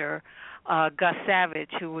publisher, Gus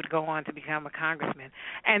Savage, who would go on to become a congressman.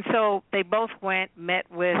 And so they both met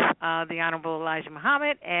with the Honorable Elijah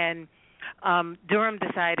Muhammad, and Durham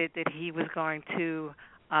decided that he was going to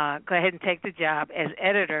go ahead and take the job as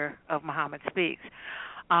editor of Muhammad Speaks.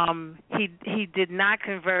 He did not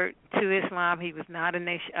convert to Islam. He was not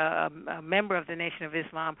a member of the Nation of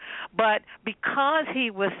Islam, but because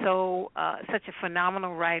he was such a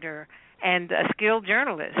phenomenal writer and a skilled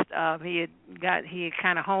journalist, he had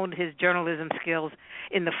kind of honed his journalism skills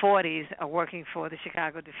in the 40s, working for the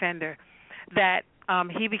Chicago Defender, that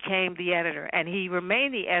he became the editor, and he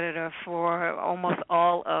remained the editor for almost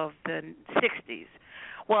all of the 60s.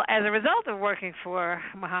 Well, as a result of working for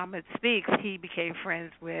Muhammad Speaks, he became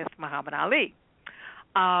friends with Muhammad Ali.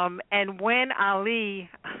 And when Ali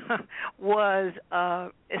was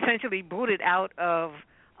essentially booted out of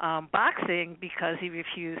boxing because he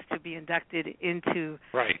refused to be inducted into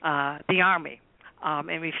the Army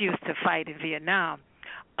and refused to fight in Vietnam,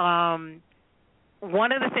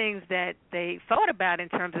 one of the things that they thought about in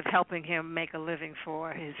terms of helping him make a living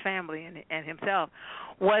for his family and himself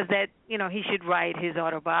was that, he should write his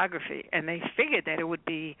autobiography. And they figured that it would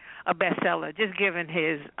be a bestseller, just given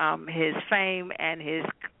his fame and his,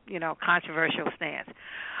 controversial stance.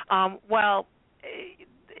 Well,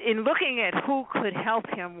 in looking at who could help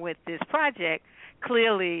him with this project,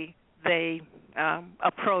 clearly they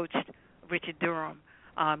approached Richard Durham,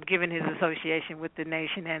 given his association with the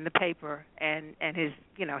nation and the paper and his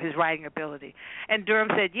his writing ability. And Durham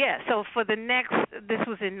said yes. So for the this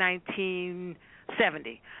was in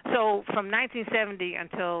 1970. So from 1970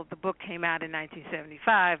 until the book came out in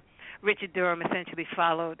 1975, Richard Durham essentially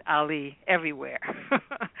followed Ali everywhere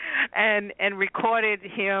and recorded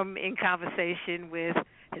him in conversation with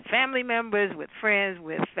his family members, with friends,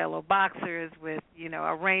 with fellow boxers, with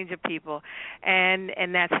a range of people, and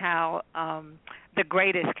that's how the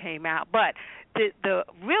greatest came out. But the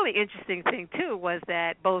really interesting thing too was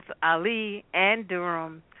that both Ali and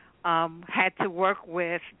Durham had to work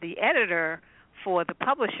with the editor for the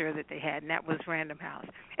publisher that they had, and that was Random House.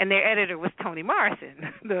 And their editor was Toni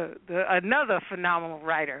Morrison, another phenomenal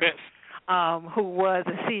writer. Yes. Who was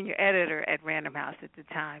a senior editor at Random House at the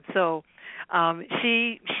time. So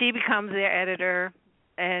she becomes their editor,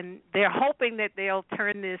 and they're hoping that they'll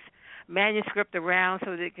turn this manuscript around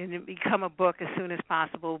so that it can become a book as soon as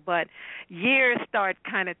possible. But years start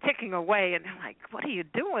kind of ticking away, and they're like, what are you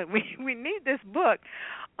doing? We need this book.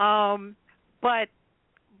 But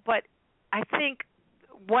I think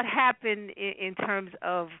what happened in terms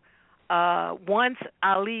of once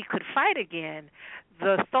Ali could fight again,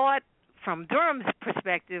 the thought from Durham's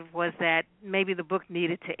perspective was that maybe the book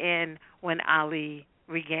needed to end when Ali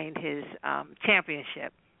regained his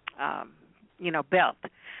championship, belt.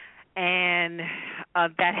 And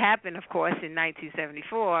that happened, of course, in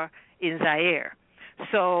 1974 in Zaire.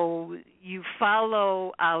 So you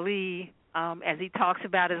follow Ali as he talks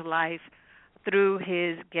about his life through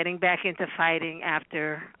his getting back into fighting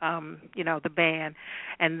after, the ban,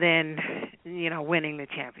 and then, winning the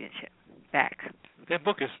championship back. That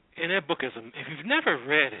book is if you've never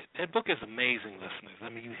read it, that book is amazing, listeners. I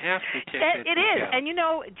mean, you have to check that It book is, out. and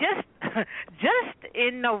just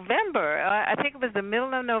in November, I think it was the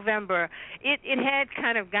middle of November, it had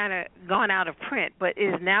kind of gone out of print, but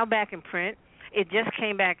is now back in print. It just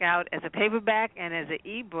came back out as a paperback and as an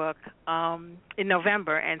ebook in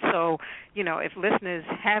November, and so if listeners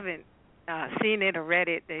haven't seen it or read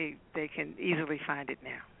it, they can easily find it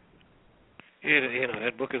now.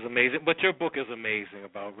 That book is amazing, but your book is amazing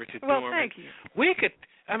about Richard Durham. Well, thank you. We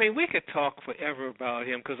could talk forever about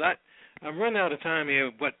him because I'm running out of time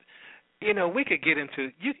here, but we could get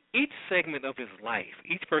into each segment of his life,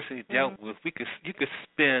 each person he dealt with. You could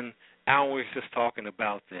spend hours just talking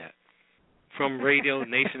about that, from Radio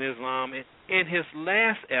Nation Islam and his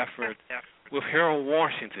last effort with Harold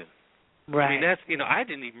Washington. Right. I mean, that's I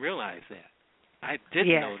didn't even realize that. I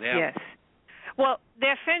didn't know that. Yes. Well,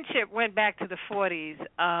 their friendship went back to the 40s.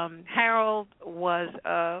 Harold was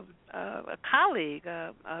a colleague,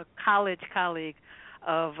 a college colleague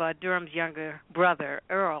of Durham's younger brother,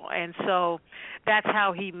 Earl. And so that's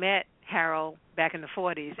how he met Harold back in the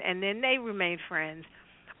 40s. And then they remained friends.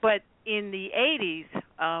 But in the 80s,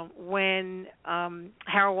 when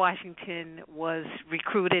Harold Washington was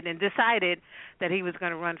recruited and decided that he was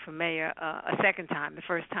going to run for mayor a second time, the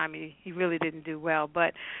first time he really didn't do well.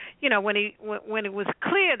 But when it was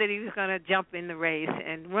clear that he was going to jump in the race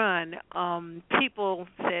and run, people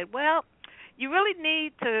said, well, you really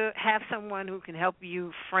need to have someone who can help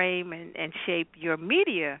you frame and shape your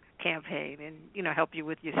media campaign and, help you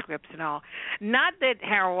with your scripts and all. Not that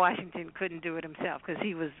Harold Washington couldn't do it himself, because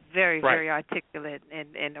he was very, very articulate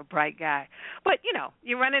and a bright guy. But,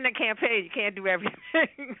 you're running a campaign, you can't do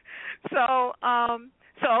everything. So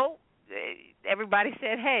everybody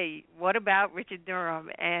said, hey, what about Richard Durham?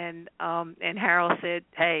 And Harold said,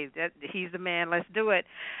 hey, he's the man, let's do it.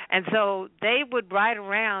 And so they would ride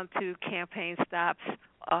around to campaign stops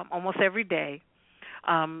almost every day.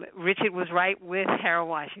 Richard was right with Harold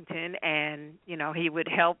Washington, and, he would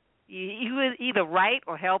help. He would either write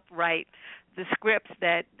or help write the scripts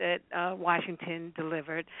that Washington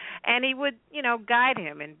delivered, and he would, guide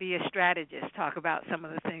him and be a strategist, talk about some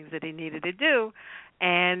of the things that he needed to do.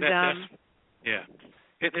 And that's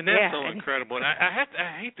so incredible. And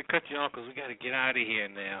I hate to cut you off because we got to get out of here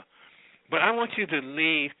now, but I want you to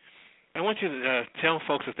tell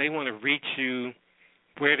folks if they want to reach you,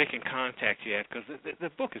 where they can contact you at, because the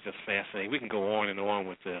book is just fascinating. We can go on and on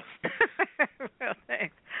with this. Well,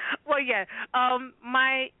 thanks. Well, yeah.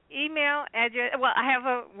 My email address, I have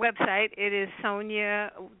a website. It is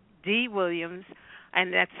Sonja D. Williams,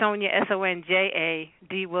 and that's Sonja, SONJA,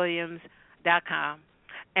 DWilliams.com.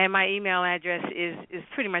 And my email address is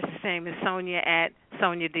pretty much the same as Sonja at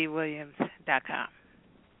SonjaDWilliams.com.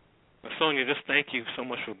 Well, Sonja, just thank you so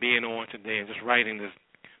much for being on today and just writing this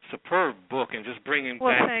superb book and just bringing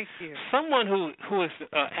back thank you. Someone who is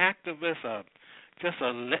an activist, just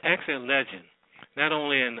an excellent legend, not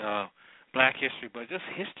only in Black history but just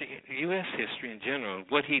history, U.S. history in general.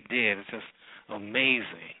 What he did is just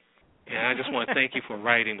amazing, and I just want to thank you for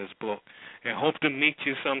writing this book and hope to meet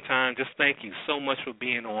you sometime. Just thank you so much for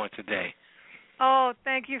being on today. Oh,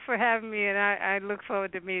 thank you for having me, and I look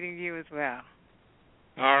forward to meeting you as well.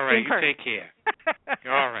 All right, you take care.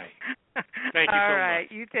 All right. Thank you so much. All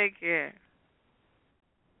right, you take care.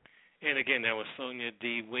 And again, that was Sonja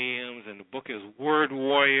D. Williams, and the book is Word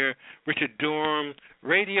Warrior, Richard Durham,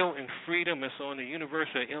 Radio and Freedom. It's on the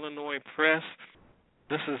University of Illinois Press.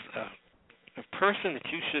 This is a person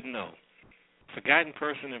that you should know, forgotten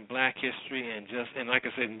person in Black history and like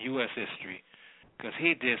I said, in U.S. history, because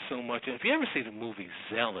he did so much. And if you ever see the movie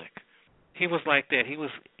Zelig, he was like that. He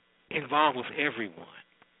was involved with everyone.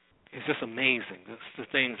 It's just amazing. The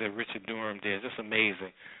things that Richard Durham did, just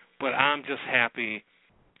amazing. But I'm just happy,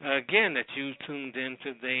 again, that you tuned in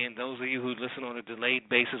today, and those of you who listen on a delayed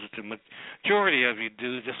basis, which the majority of you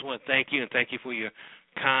do, just want to thank you, and thank you for your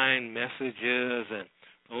kind messages, and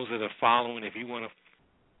those that are following. If you want to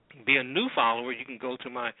be a new follower, you can go to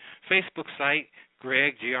my Facebook site,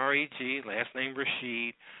 Greg, G-R-E-G, last name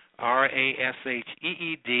Rashid,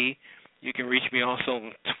 R-A-S-H-E-E-D. You can reach me also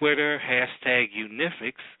on Twitter,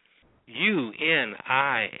 #Unifics,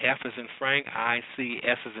 U-N-I-F as in Frank,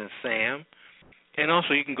 I-C-S as in Sam. And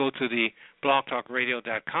also you can go to the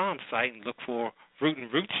blogtalkradio.com site and look for Root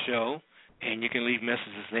and Roots Show, and you can leave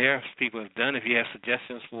messages there, as people have done. If you have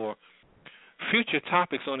suggestions for future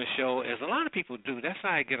topics on the show, as a lot of people do, that's how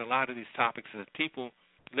I get a lot of these topics, that people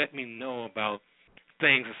let me know about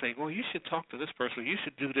things and say, well, you should talk to this person, you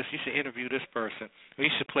should do this, you should interview this person, or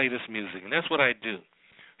you should play this music, and that's what I do.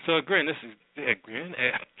 So again, this is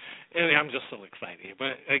and I'm just so excited here.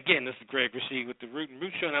 But again, this is Greg Rashid with the Root and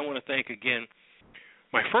Root Show, and I want to thank again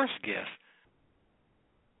my first guest,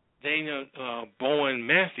 Dayna Bowen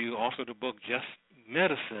Matthew, author of the book Just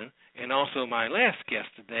Medicine, and also my last guest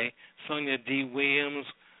today, Sonja D. Williams,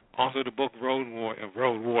 author of the book Road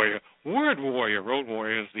Warrior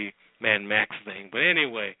is the Mad Max thing. But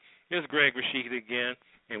anyway, here's Greg Rashid again,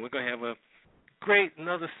 and we're going to have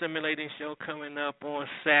another simulating show coming up on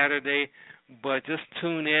Saturday. But just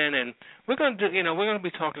tune in, and we're going to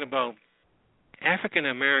be talking about African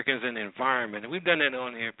Americans and the environment, and we've done that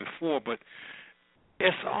on here before, but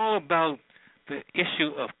it's all about the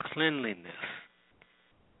issue of cleanliness.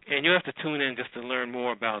 And you have to tune in just to learn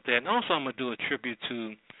more about that. And also I'm going to do a tribute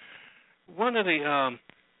to one of the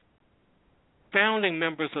founding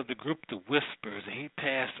members of the group The Whispers. He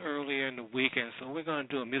passed earlier in the week, and so we're going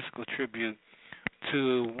to do a musical tribute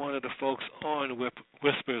to one of the folks on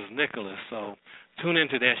Whispers, Nicholas. So tune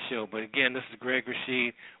into that show. But again, this is Greg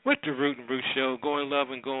Rashid with the Root and Root Show. Go in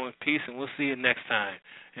love and go in peace, and we'll see you next time.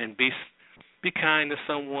 And be kind to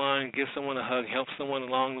someone, give someone a hug, help someone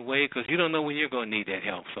along the way, because you don't know when you're going to need that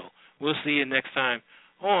help. So we'll see you next time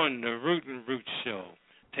on the Root and Root Show.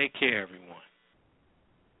 Take care, everyone.